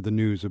when you heard the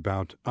news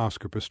about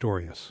Oscar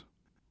Pistorius?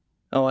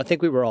 Oh, I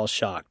think we were all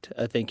shocked.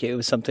 I think it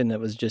was something that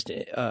was just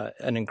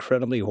an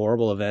incredibly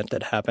horrible event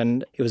that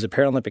happened. He was a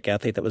Paralympic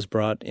athlete that was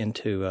brought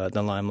into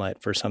the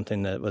limelight for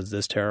something that was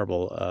this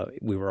terrible.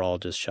 We were all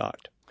just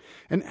shocked.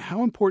 And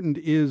how important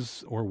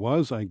is, or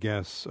was, I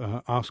guess,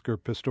 Oscar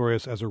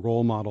Pistorius as a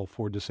role model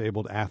for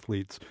disabled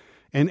athletes?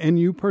 And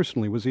you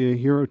personally, was he a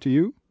hero to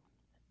you?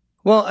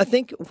 Well, I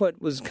think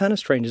what was kind of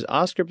strange is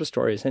Oscar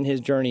Pistorius and his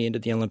journey into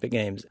the Olympic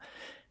Games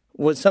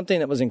was something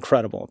that was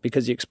incredible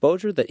because the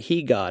exposure that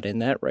he got in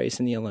that race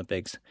in the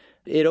Olympics,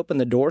 it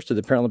opened the doors to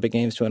the Paralympic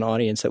Games to an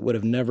audience that would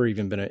have never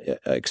even been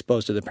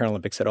exposed to the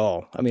Paralympics at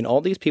all. I mean, all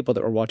these people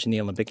that were watching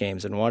the Olympic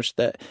Games and watched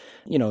that,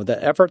 the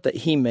effort that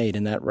he made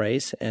in that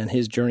race and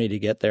his journey to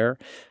get there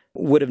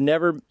would have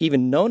never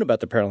even known about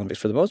the Paralympics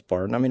for the most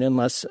part. I mean,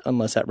 unless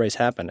that race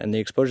happened. And the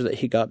exposure that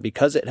he got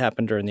because it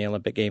happened during the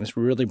Olympic Games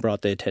really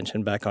brought the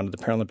attention back onto the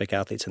Paralympic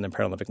athletes and the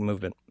Paralympic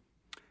movement.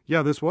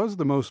 Yeah, this was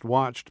the most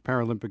watched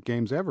Paralympic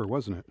Games ever,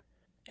 wasn't it?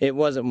 It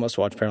was the most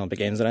watched Paralympic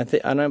Games,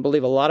 and I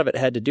believe a lot of it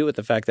had to do with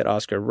the fact that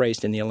Oscar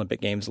raced in the Olympic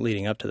Games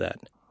leading up to that.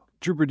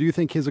 Trooper, do you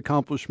think his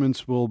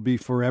accomplishments will be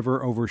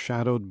forever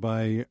overshadowed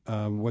by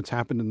what's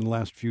happened in the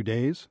last few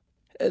days?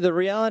 The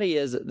reality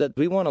is that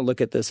we want to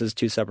look at this as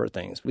two separate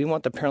things. We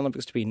want the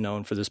Paralympics to be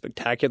known for the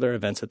spectacular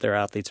events that their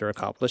athletes are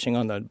accomplishing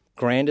on the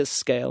grandest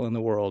scale in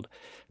the world.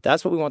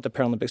 That's what we want the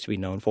Paralympics to be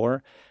known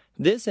for.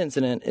 This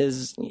incident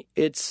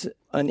it's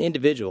an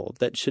individual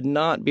that should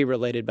not be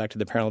related back to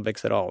the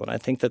Paralympics at all. And I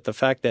think that the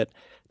fact that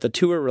the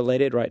two are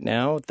related right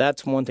now,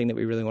 that's one thing that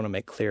we really want to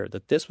make clear,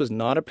 that this was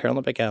not a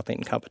Paralympic athlete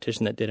in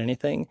competition that did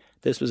anything.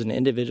 This was an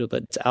individual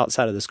that's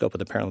outside of the scope of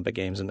the Paralympic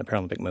Games and the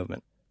Paralympic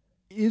movement.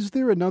 Is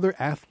there another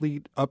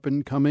athlete up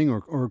and coming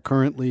or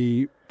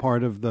currently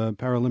part of the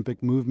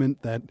Paralympic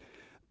movement that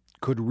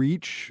could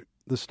reach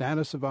the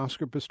status of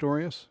Oscar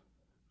Pistorius?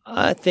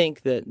 I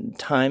think that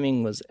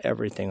timing was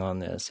everything on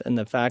this, and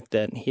the fact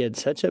that he had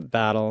such a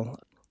battle,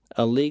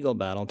 a legal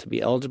battle, to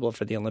be eligible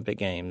for the Olympic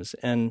Games.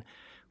 And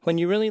when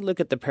you really look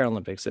at the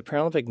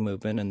Paralympic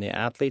movement and the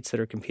athletes that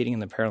are competing in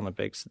the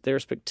Paralympics, they're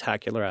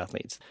spectacular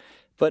athletes.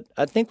 But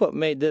I think what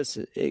made this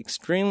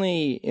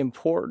extremely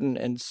important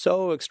and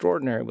so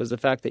extraordinary was the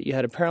fact that you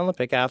had a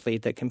Paralympic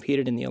athlete that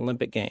competed in the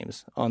Olympic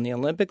Games on the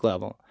Olympic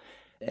level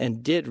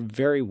and did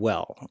very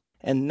well.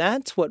 And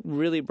that's what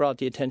really brought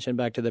the attention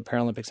back to the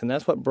Paralympics, and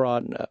that's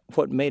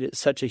what made it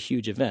such a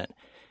huge event.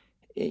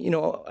 You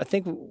know, I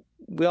think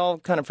we all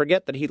kind of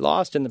forget that he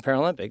lost in the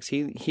Paralympics.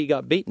 He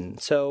got beaten.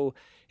 So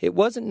it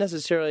wasn't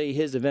necessarily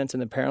his events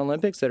in the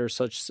Paralympics that are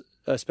such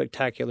a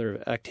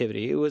spectacular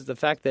activity. It was the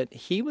fact that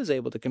he was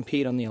able to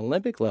compete on the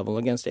Olympic level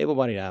against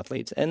able-bodied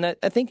athletes. And that,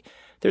 I think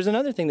there's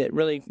another thing that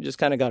really just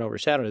kind of got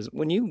overshadowed is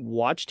when you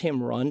watched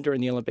him run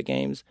during the Olympic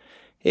Games,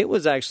 it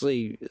was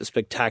actually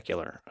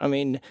spectacular. I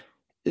mean,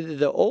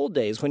 the old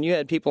days when you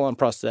had people on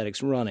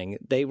prosthetics running,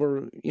 they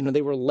were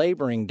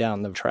laboring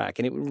down the track,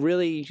 and it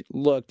really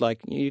looked like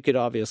you could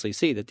obviously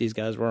see that these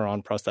guys were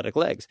on prosthetic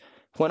legs.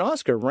 When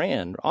Oscar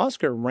ran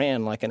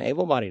like an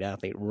able-bodied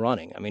athlete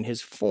running. I mean,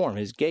 his form,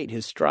 his gait,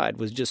 his stride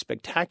was just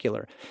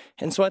spectacular.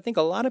 And so I think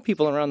a lot of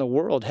people around the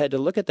world had to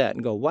look at that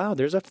and go, wow,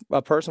 there's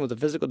a person with a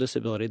physical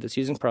disability that's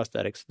using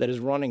prosthetics that is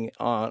running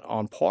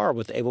on par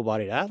with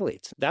able-bodied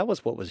athletes. That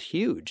was what was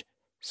huge.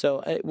 So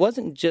it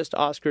wasn't just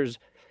Oscar's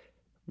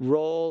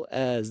role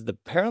as the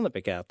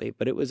Paralympic athlete,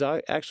 but it was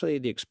actually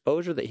the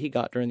exposure that he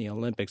got during the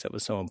Olympics that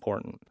was so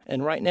important.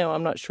 And right now,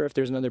 I'm not sure if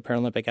there's another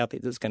Paralympic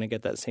athlete that's going to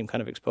get that same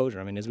kind of exposure.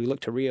 I mean, as we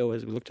look to Rio,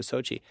 as we look to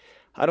Sochi,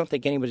 I don't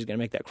think anybody's going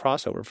to make that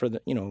crossover for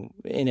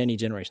in any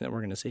generation that we're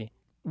going to see.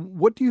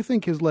 What do you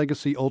think his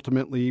legacy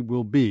ultimately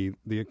will be?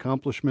 The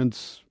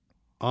accomplishments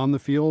on the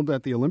field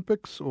at the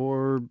Olympics,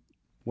 or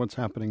what's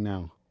happening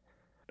now?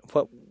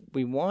 What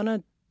we want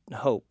to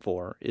hope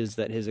for is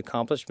that his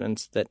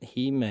accomplishments that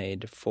he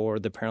made for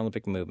the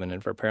Paralympic movement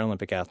and for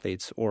Paralympic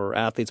athletes or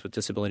athletes with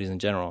disabilities in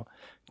general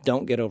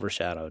don't get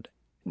overshadowed.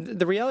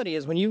 The reality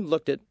is when you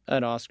looked at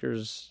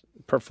Oscar's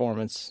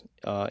performance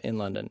in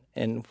London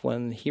and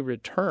when he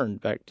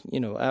returned back,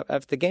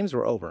 after the games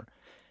were over,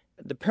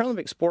 the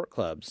Paralympic sport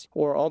clubs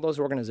or all those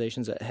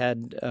organizations that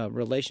had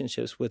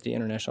relationships with the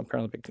International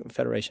Paralympic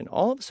Federation,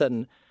 all of a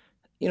sudden,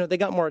 they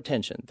got more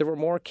attention. There were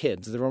more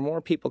kids. There were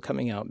more people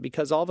coming out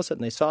because all of a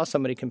sudden they saw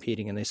somebody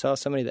competing and they saw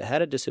somebody that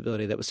had a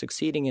disability that was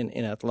succeeding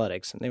in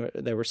athletics and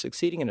they were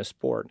succeeding in a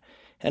sport.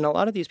 And a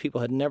lot of these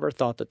people had never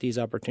thought that these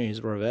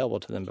opportunities were available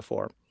to them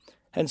before.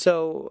 And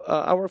so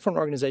I work for an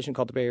organization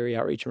called the Bay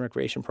Area Outreach and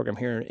Recreation Program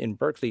here in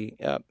Berkeley,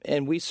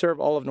 and we serve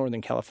all of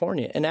Northern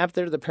California. And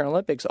after the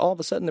Paralympics, all of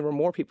a sudden there were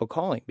more people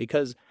calling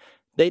because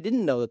they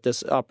didn't know that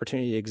this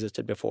opportunity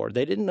existed before.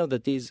 They didn't know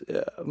that these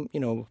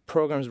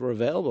programs were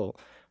available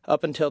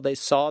up until they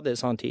saw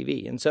this on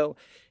TV. And so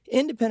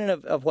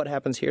independent of what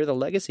happens here, the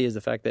legacy is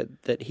the fact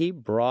that he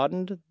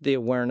broadened the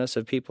awareness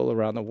of people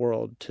around the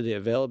world to the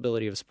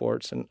availability of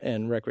sports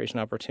and recreation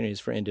opportunities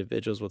for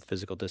individuals with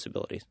physical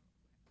disabilities.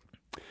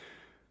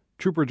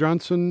 Trooper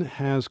Johnson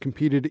has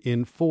competed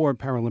in 4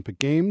 Paralympic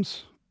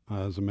Games.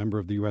 As a member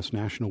of the U.S.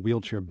 National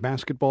Wheelchair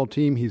Basketball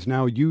Team, he's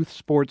now Youth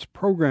Sports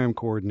Program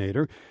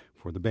Coordinator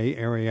for the Bay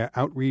Area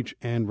Outreach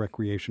and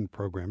Recreation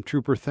Program.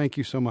 Trooper, thank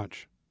you so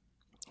much.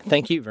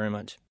 Thank you very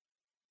much.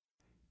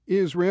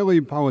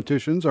 Israeli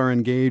politicians are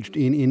engaged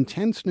in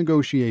intense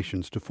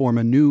negotiations to form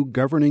a new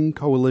governing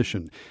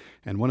coalition.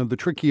 And one of the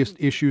trickiest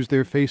issues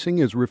they're facing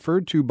is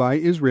referred to by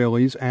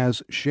Israelis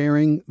as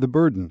sharing the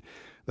burden.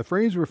 The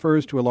phrase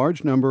refers to a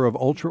large number of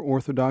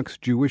ultra-Orthodox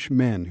Jewish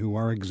men who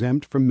are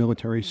exempt from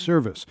military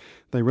service.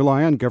 They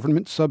rely on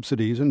government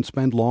subsidies and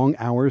spend long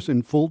hours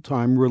in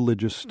full-time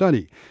religious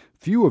study.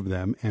 Few of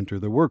them enter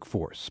the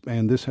workforce,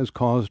 and this has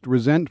caused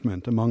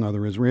resentment among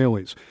other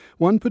Israelis.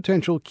 One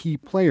potential key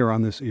player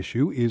on this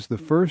issue is the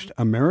first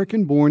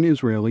American-born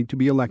Israeli to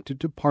be elected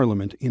to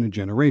parliament in a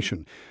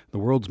generation. The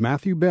World's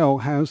Matthew Bell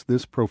has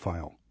this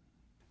profile.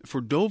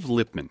 For Dov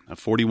Lipman, a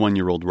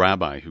 41-year-old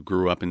rabbi who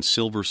grew up in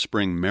Silver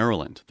Spring,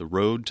 Maryland, the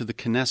road to the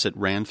Knesset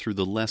ran through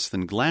the less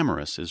than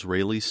glamorous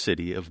Israeli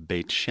city of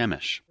Beit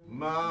Shemesh.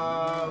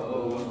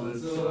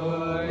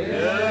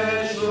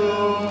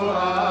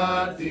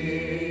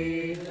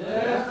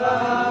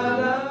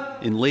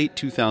 In late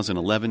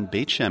 2011,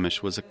 Beit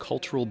Shemesh was a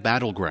cultural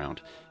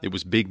battleground. It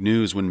was big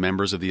news when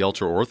members of the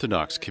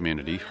ultra-Orthodox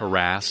community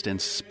harassed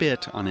and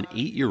spit on an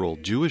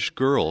 8-year-old Jewish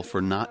girl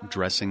for not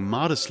dressing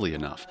modestly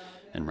enough.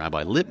 And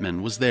Rabbi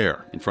Lippman was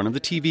there, in front of the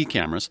TV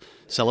cameras,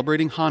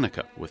 celebrating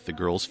Hanukkah with the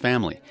girl's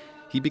family.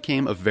 He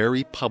became a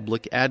very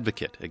public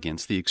advocate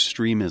against the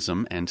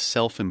extremism and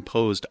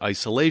self-imposed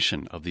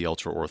isolation of the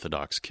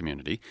ultra-Orthodox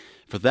community.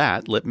 For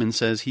that, Lippman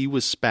says he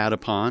was spat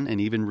upon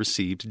and even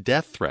received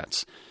death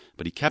threats.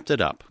 But he kept it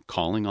up,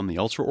 calling on the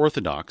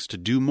ultra-Orthodox to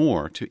do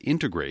more to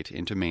integrate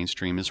into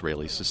mainstream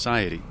Israeli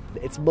society.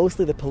 It's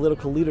mostly the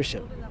political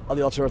leadership of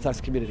the ultra-Orthodox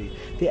community.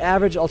 The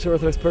average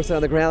ultra-Orthodox person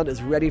on the ground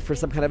is ready for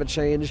some kind of a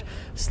change,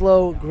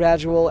 slow,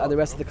 gradual, and the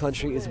rest of the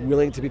country is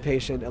willing to be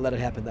patient and let it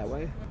happen that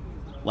way.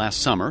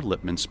 Last summer,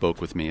 Lippman spoke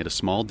with me at a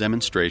small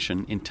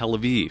demonstration in Tel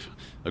Aviv.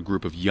 A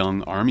group of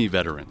young Army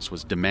veterans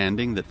was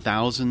demanding that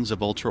thousands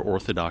of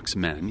ultra-Orthodox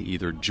men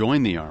either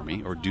join the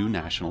Army or do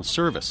national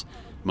service.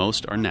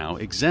 Most are now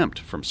exempt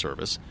from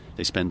service.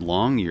 They spend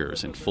long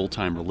years in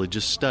full-time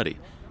religious study,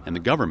 and the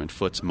government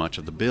foots much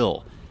of the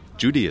bill.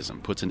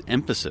 Judaism puts an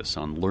emphasis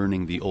on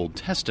learning the Old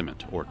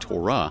Testament, or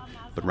Torah,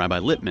 but Rabbi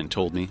Lippman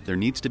told me there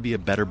needs to be a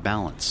better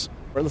balance.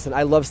 Listen,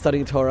 I love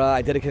studying Torah.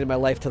 I dedicated my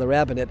life to the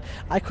rabbinate.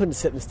 I couldn't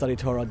sit and study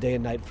Torah day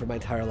and night for my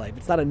entire life.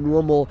 It's not a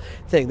normal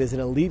thing. There's an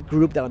elite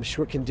group that I'm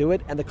sure can do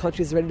it, and the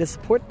country is ready to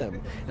support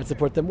them and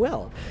support them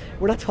well.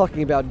 We're not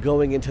talking about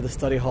going into the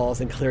study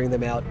halls and clearing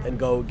them out and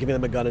giving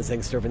them a gun and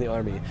saying serve in the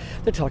army.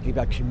 They're talking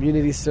about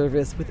community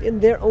service within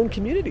their own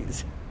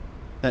communities.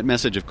 That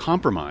message of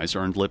compromise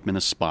earned Lippman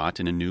a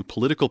spot in a new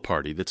political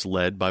party that's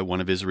led by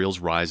one of Israel's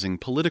rising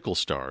political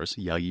stars,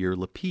 Yair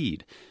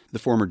Lapid. The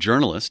former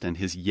journalist and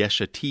his Yesh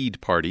Atid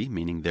party,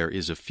 meaning There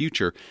Is a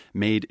Future,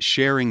 made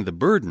sharing the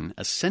burden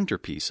a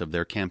centerpiece of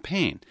their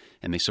campaign,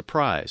 and they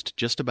surprised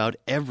just about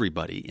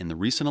everybody in the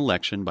recent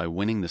election by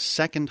winning the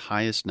second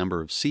highest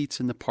number of seats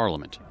in the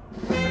parliament.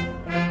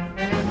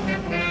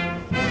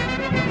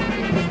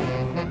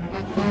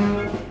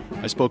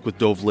 I spoke with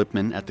Dov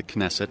Lippman at the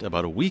Knesset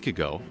about a week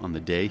ago on the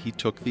day he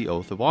took the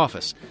oath of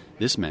office.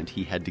 This meant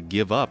he had to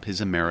give up his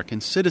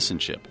American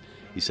citizenship.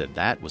 He said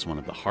that was one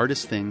of the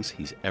hardest things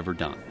he's ever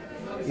done.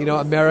 You know,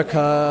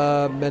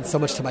 America meant so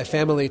much to my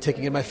family,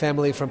 taking in my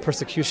family from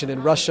persecution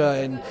in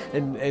Russia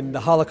and the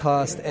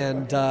Holocaust,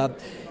 and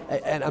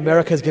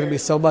America has given me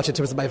so much in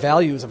terms of my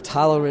values of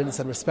tolerance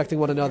and respecting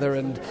one another,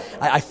 and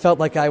I felt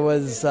like I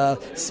was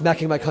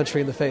smacking my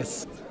country in the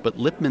face. But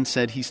Lippman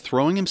said he's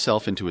throwing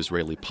himself into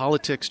Israeli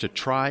politics to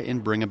try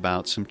and bring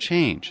about some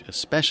change,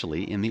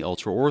 especially in the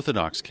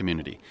ultra-Orthodox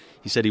community.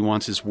 He said he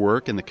wants his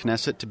work in the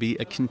Knesset to be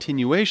a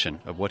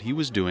continuation of what he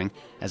was doing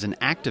as an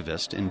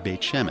activist in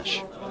Beit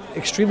Shemesh.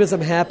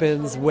 Extremism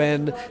happens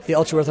when the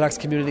ultra-Orthodox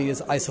community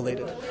is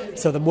isolated.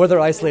 So the more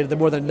they're isolated, the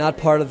more they're not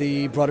part of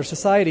the broader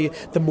society,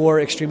 the more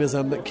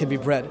extremism can be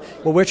bred.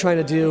 What we're trying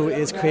to do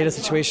is create a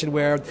situation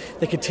where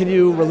they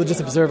continue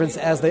religious observance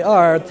as they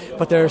are,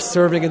 but they're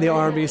serving in the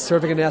army,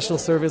 serving in national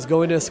service,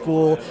 going to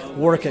school,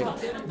 working.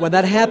 When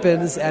that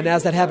happens, and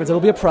as that happens,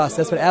 it'll be a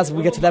process, but as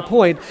we get to that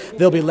point,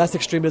 there'll be less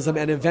extremism,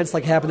 and events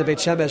like happened in Beit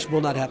Shemesh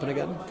will not happen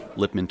again.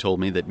 Lippman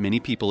told me that many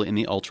people in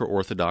the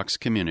ultra-Orthodox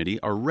community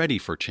are ready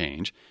for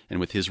change, and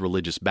with his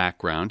religious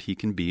background, he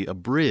can be a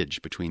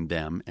bridge between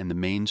them and the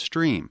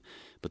mainstream.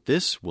 But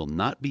this will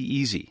not be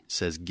easy,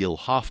 says Gil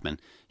Hoffman.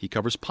 He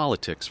covers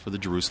politics for the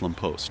Jerusalem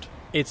Post.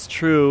 It's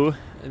true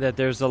that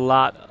there's a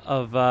lot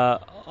of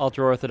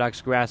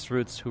ultra-Orthodox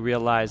grassroots who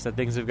realize that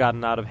things have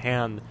gotten out of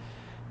hand,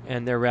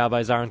 and their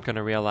rabbis aren't going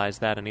to realize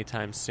that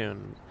anytime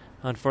soon.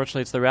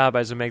 Unfortunately, it's the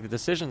rabbis who make the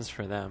decisions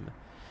for them.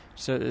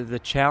 So the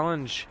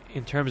challenge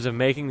in terms of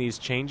making these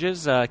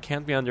changes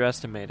can't be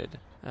underestimated.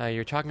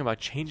 You're talking about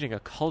changing a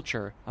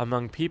culture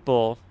among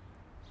people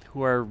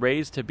who are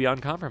raised to be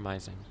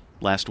uncompromising.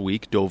 Last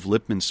week, Dov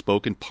Lippman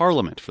spoke in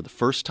Parliament for the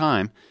first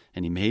time,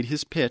 and he made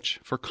his pitch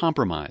for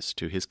compromise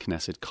to his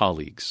Knesset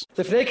colleagues.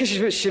 לפני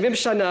כ-70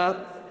 שנה,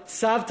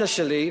 סבתא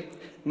שלי,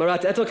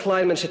 מרת אתל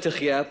קליינמן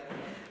שתחיה,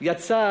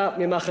 יצאה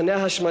ממחנה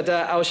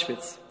השמדה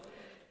אושוויץ.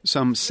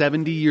 Some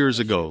 70 years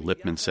ago,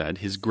 Lippman said,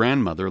 his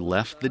grandmother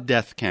left the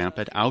death camp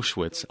at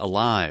Auschwitz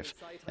alive.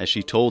 As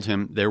she told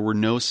him, there were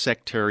no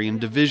sectarian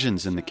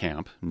divisions in the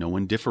camp. No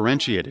one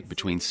differentiated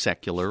between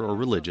secular or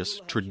religious,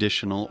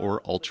 traditional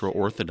or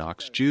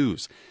ultra-Orthodox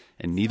Jews.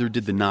 And neither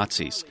did the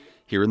Nazis.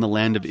 Here in the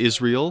land of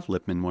Israel,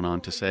 Lippman went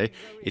on to say,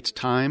 it's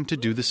time to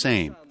do the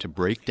same, to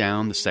break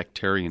down the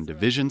sectarian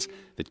divisions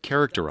that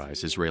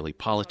characterize Israeli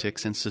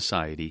politics and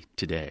society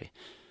today.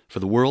 For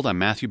The World, I'm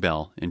Matthew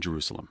Bell in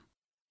Jerusalem.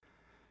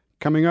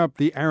 Coming up,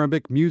 the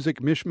Arabic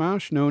music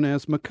mishmash known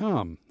as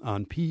Maqam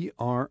on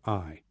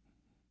PRI.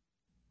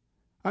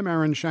 I'm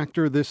Aaron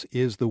Schachter. This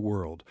is The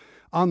World.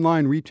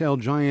 Online retail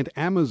giant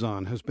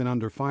Amazon has been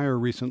under fire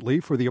recently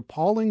for the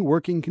appalling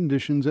working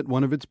conditions at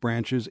one of its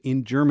branches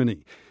in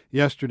Germany.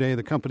 Yesterday,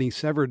 the company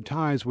severed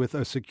ties with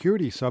a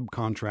security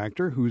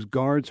subcontractor whose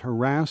guards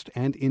harassed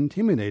and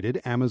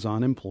intimidated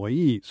Amazon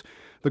employees.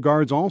 The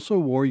guards also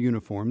wore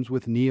uniforms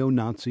with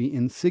neo-Nazi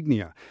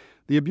insignia.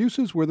 The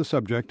abuses were the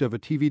subject of a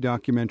TV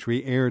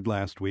documentary aired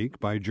last week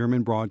by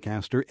German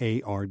broadcaster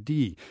ARD.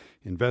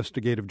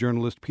 Investigative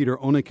journalist Peter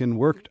Onneken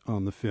worked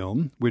on the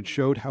film, which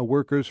showed how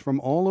workers from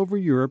all over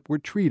Europe were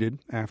treated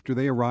after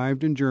they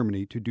arrived in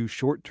Germany to do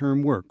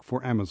short-term work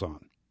for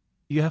Amazon.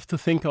 You have to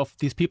think of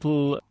these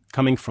people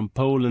coming from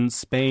Poland,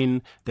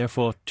 Spain, there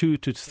for 2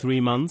 to 3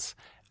 months,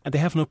 and they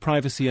have no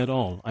privacy at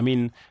all. I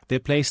mean, they're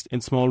placed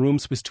in small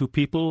rooms with 2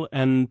 people,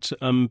 and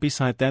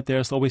beside that,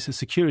 there's always a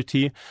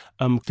security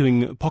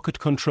doing pocket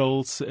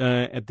controls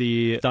at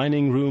the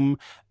dining room,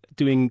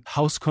 doing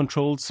house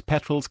controls,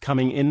 patrols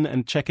coming in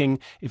and checking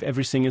if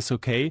everything is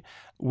okay.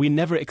 We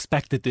never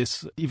expected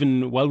this,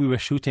 even while we were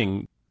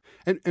shooting.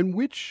 And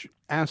which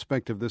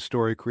aspect of this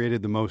story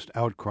created the most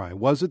outcry?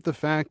 Was it the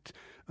fact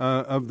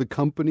of the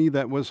company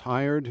that was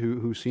hired,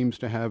 who seems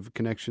to have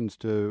connections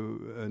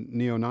to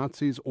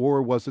neo-Nazis,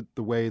 or was it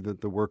the way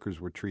that the workers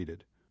were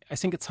treated? I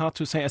think it's hard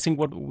to say. I think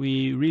what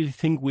we really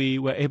think we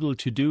were able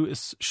to do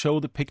is show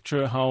the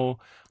picture how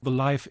the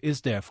life is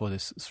there for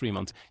this 3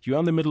 months. You're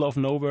in the middle of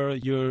nowhere.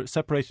 You're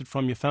separated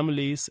from your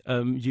families.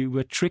 You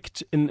were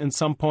tricked in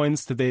some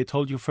points that they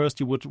told you first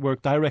you would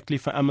work directly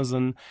for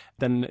Amazon.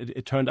 Then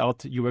it turned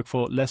out you work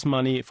for less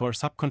money for a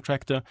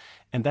subcontractor.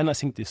 And then I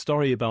think the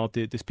story about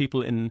these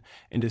people in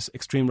this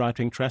extreme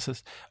right-wing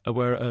dresses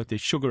were the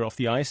sugar of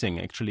the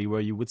icing, actually,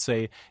 where you would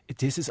say,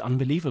 this is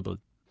unbelievable.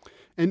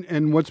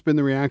 And what's been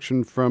the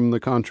reaction from the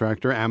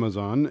contractor,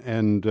 Amazon,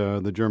 and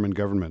the German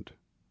government?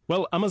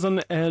 Well,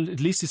 Amazon at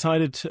least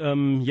decided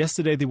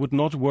yesterday they would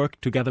not work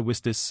together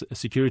with this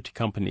security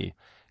company.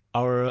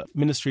 Our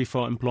Ministry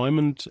for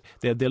Employment,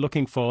 they're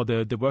looking for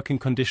the working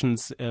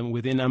conditions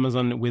within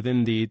Amazon,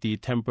 within the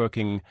temp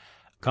working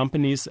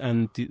companies,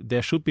 and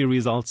there should be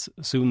results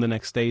soon, the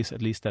next days.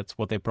 At least that's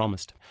what they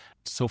promised.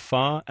 So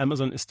far,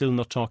 Amazon is still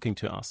not talking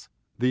to us.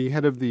 The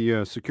head of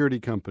the security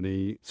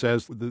company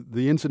says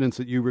the incidents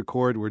that you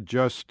record were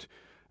just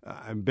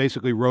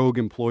basically rogue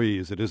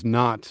employees. It is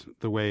not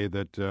the way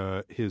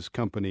that his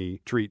company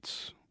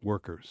treats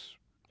workers.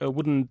 I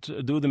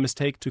wouldn't do the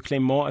mistake to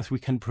claim more as we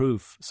can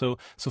prove. So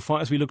far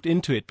as we looked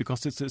into it,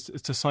 because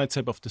it's a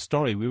sidestep of the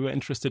story, we were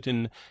interested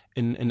in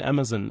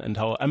Amazon and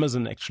how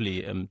Amazon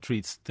actually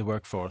treats the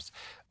workforce.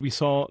 We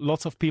saw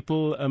lots of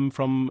people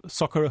from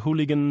soccer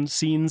hooligan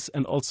scenes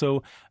and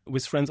also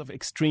with friends of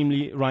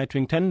extremely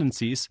right-wing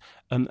tendencies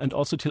and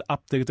also till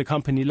up the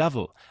company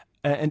level.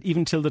 And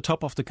even till the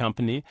top of the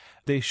company,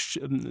 they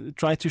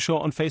try to show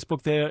on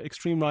Facebook their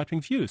extreme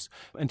right-wing views.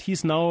 And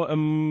he's now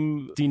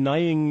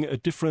denying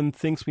different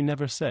things we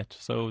never said.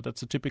 So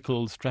that's a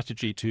typical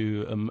strategy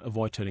to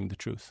avoid telling the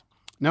truth.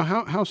 Now,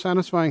 how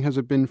satisfying has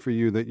it been for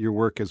you that your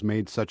work has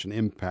made such an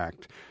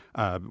impact?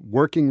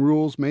 Working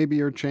rules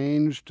maybe are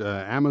changed,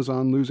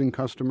 Amazon losing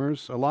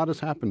customers. A lot has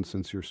happened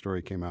since your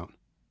story came out.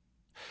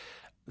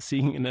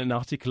 Seeing in an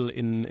article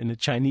in a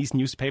Chinese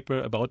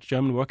newspaper about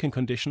German working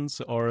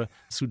conditions or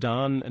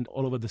Sudan and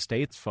all over the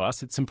States, for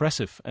us, it's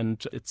impressive.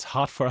 And it's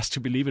hard for us to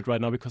believe it right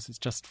now because it's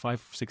just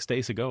 5-6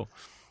 days ago.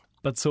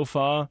 But so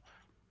far,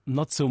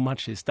 not so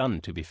much is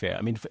done, to be fair.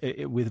 I mean,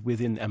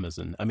 within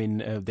Amazon. I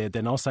mean,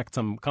 they now sacked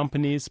some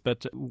companies,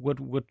 but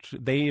what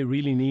they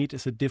really need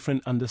is a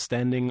different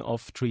understanding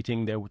of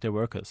treating their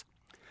workers.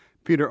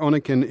 Peter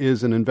Onneken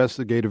is an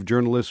investigative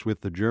journalist with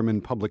the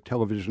German public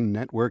television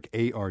network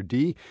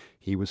ARD.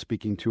 He was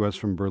speaking to us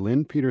from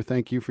Berlin. Peter,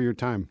 thank you for your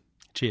time.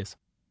 Cheers.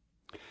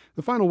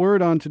 The final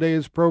word on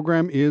today's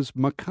program is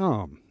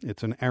Maqam.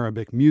 It's an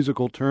Arabic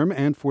musical term,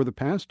 and for the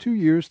past 2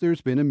 years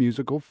there's been a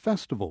musical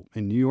festival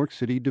in New York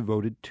City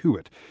devoted to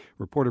it.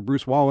 Reporter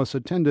Bruce Wallace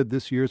attended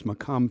this year's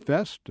Maqam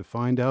Fest to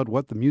find out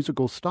what the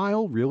musical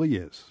style really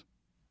is.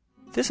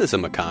 This is a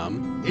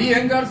Maqam.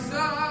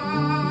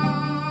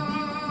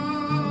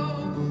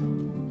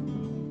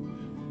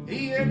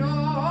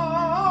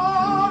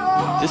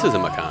 This is a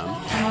Maqam.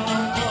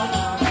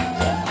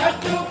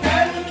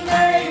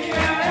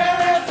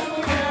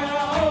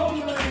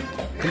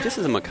 And this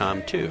is a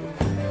Maqam too.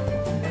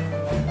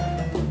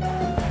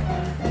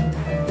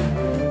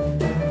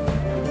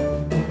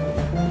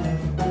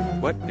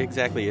 What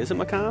exactly is a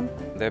Maqam?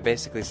 They're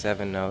basically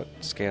 7-note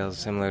scales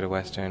similar to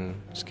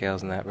Western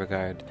scales in that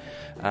regard,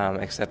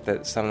 except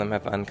that some of them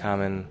have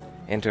uncommon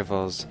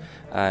intervals,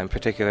 in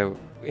particular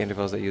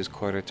intervals that use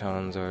quarter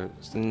tones or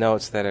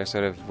notes that are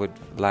sort of would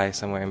lie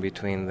somewhere in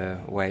between the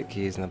white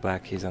keys and the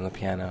black keys on the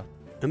piano.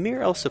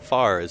 Amir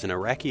El-Safar is an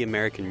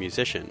Iraqi-American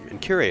musician and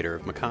curator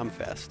of Maqam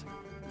Fest.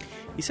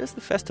 He says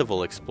the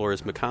festival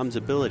explores Maqam's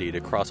ability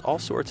to cross all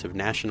sorts of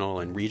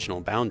national and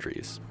regional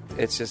boundaries.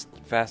 It's just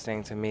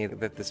fascinating to me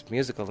that this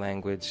musical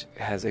language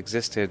has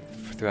existed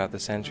throughout the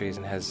centuries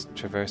and has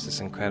traversed this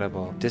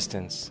incredible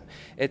distance.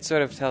 It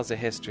sort of tells a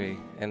history,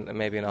 and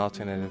maybe an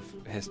alternative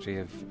history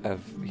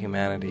of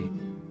humanity.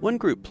 One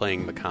group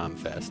playing Maqam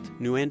Fest,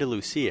 New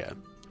Andalusia,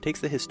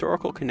 takes the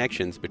historical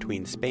connections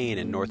between Spain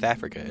and North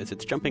Africa as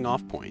its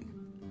jumping-off point.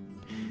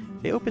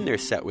 They open their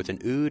set with an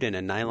oud and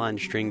a nylon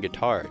string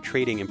guitar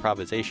trading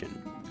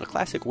improvisation, a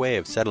classic way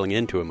of settling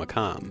into a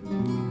Maqam.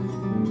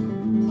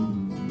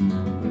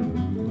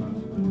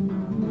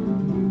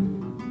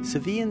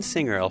 Sevillan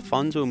singer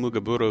Alfonso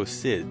Mugaburo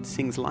Cid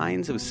sings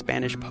lines of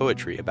Spanish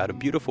poetry about a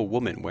beautiful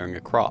woman wearing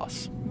a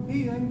cross.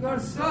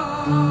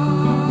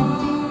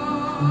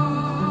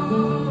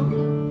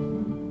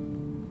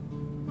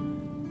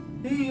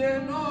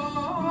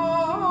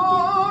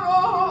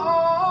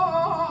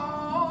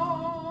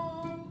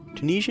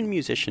 Tunisian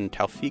musician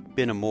Taufik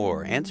bin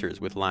Amour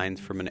answers with lines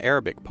from an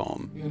Arabic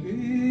poem.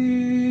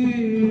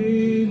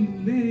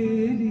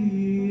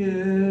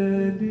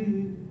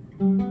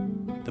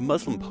 The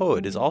Muslim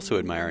poet is also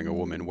admiring a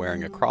woman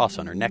wearing a cross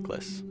on her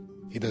necklace.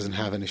 He doesn't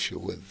have an issue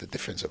with the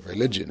difference of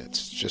religion.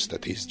 It's just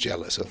that he's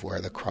jealous of where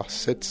the cross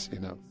sits,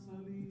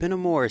 Bin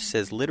Amour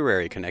says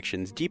literary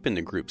connections deepen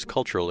the group's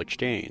cultural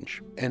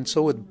exchange. And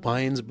so it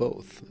binds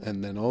both.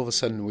 And then all of a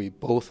sudden we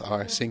both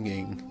are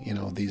singing,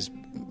 these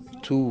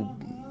two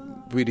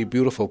really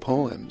beautiful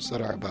poems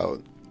that are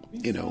about,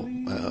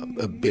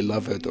 a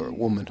beloved or a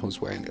woman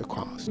who's wearing a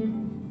cross.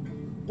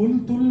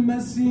 قلت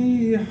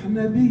المسيح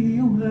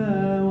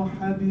نبيها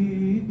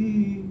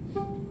وحبيبي.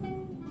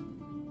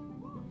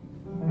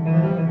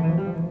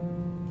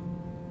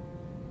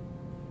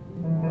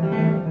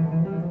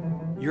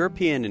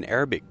 European and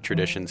Arabic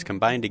traditions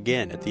combined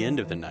again at the end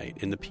of the night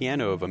in the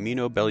piano of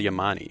Amino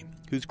Belyamani,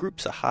 whose group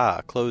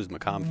Saha closed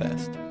Maqam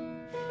Fest.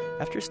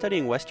 After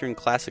studying Western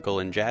classical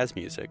and jazz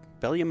music,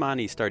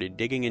 Belyamani started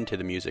digging into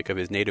the music of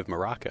his native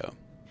Morocco.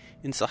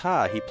 In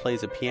Saha, he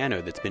plays a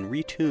piano that's been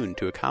retuned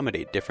to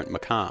accommodate different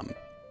maqam.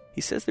 He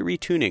says the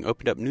retuning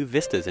opened up new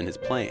vistas in his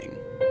playing.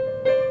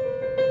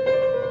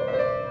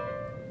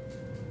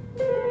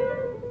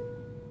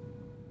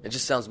 It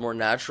just sounds more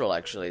natural,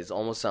 actually. It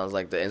almost sounds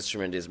like the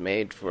instrument is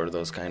made for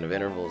those kind of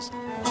intervals.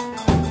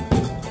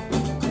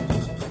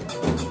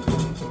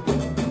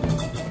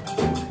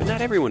 But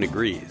not everyone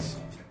agrees.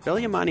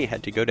 Belyamani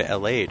had to go to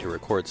L.A. to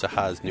record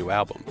Saha's new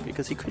album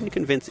because he couldn't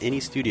convince any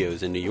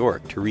studios in New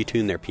York to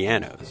retune their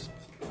pianos.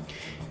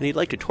 And he'd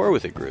like to tour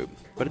with a group,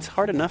 but it's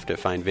hard enough to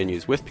find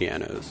venues with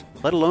pianos,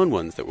 let alone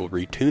ones that will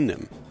retune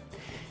them.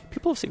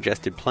 People have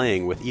suggested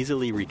playing with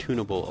easily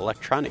retunable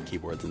electronic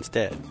keyboards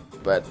instead.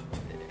 But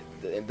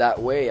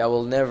that way I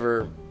will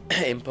never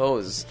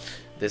impose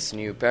this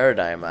new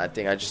paradigm. I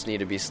think I just need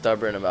to be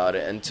stubborn about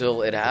it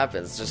until it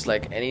happens. Just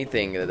like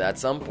anything, that at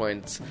some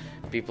point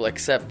people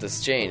accept this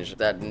change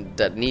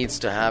that needs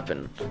to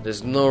happen.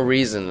 There's no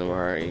reason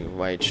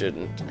why it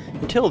shouldn't.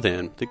 Until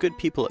then, the good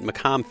people at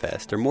Maqam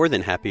Fest are more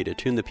than happy to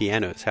tune the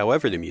pianos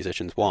however the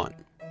musicians want.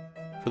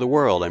 For The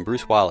World, I'm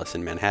Bruce Wallace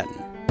in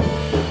Manhattan.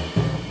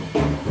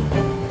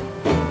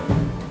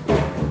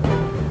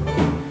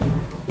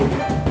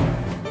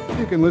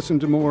 You can listen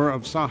to more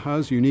of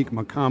Saha's unique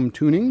Maqam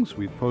tunings.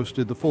 We've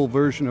posted the full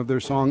version of their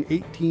song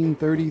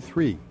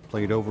 1833,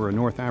 played over a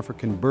North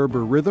African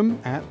Berber rhythm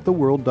at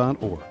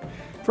theworld.org.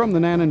 From the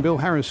Nan and Bill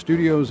Harris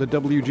studios at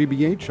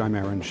WGBH, I'm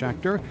Aaron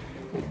Schachter.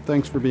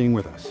 Thanks for being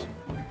with us.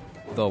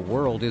 The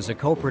World is a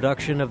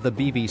co-production of the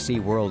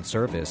BBC World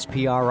Service,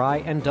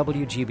 PRI, and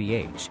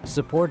WGBH,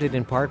 supported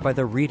in part by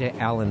the Rita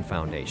Allen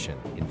Foundation,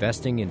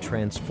 investing in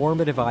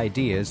transformative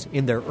ideas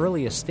in their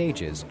earliest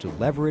stages to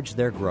leverage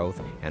their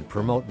growth and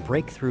promote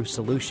breakthrough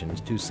solutions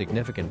to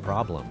significant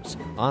problems.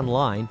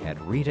 Online at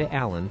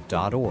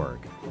ritaallen.org.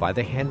 By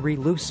the Henry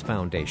Luce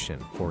Foundation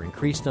for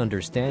increased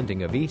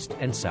understanding of East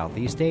and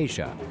Southeast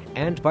Asia,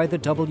 and by the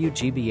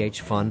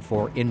WGBH Fund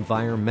for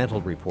Environmental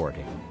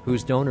Reporting,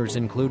 whose donors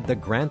include the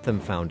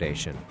Grantham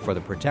Foundation for the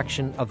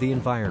protection of the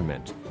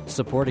environment,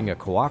 supporting a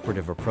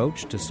cooperative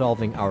approach to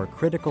solving our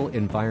critical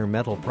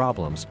environmental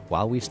problems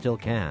while we still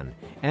can,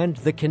 and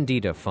the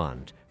Candida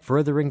Fund,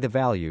 furthering the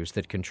values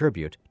that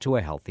contribute to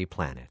a healthy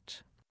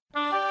planet.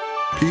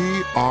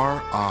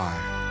 PRI,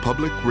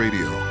 Public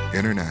Radio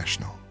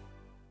International.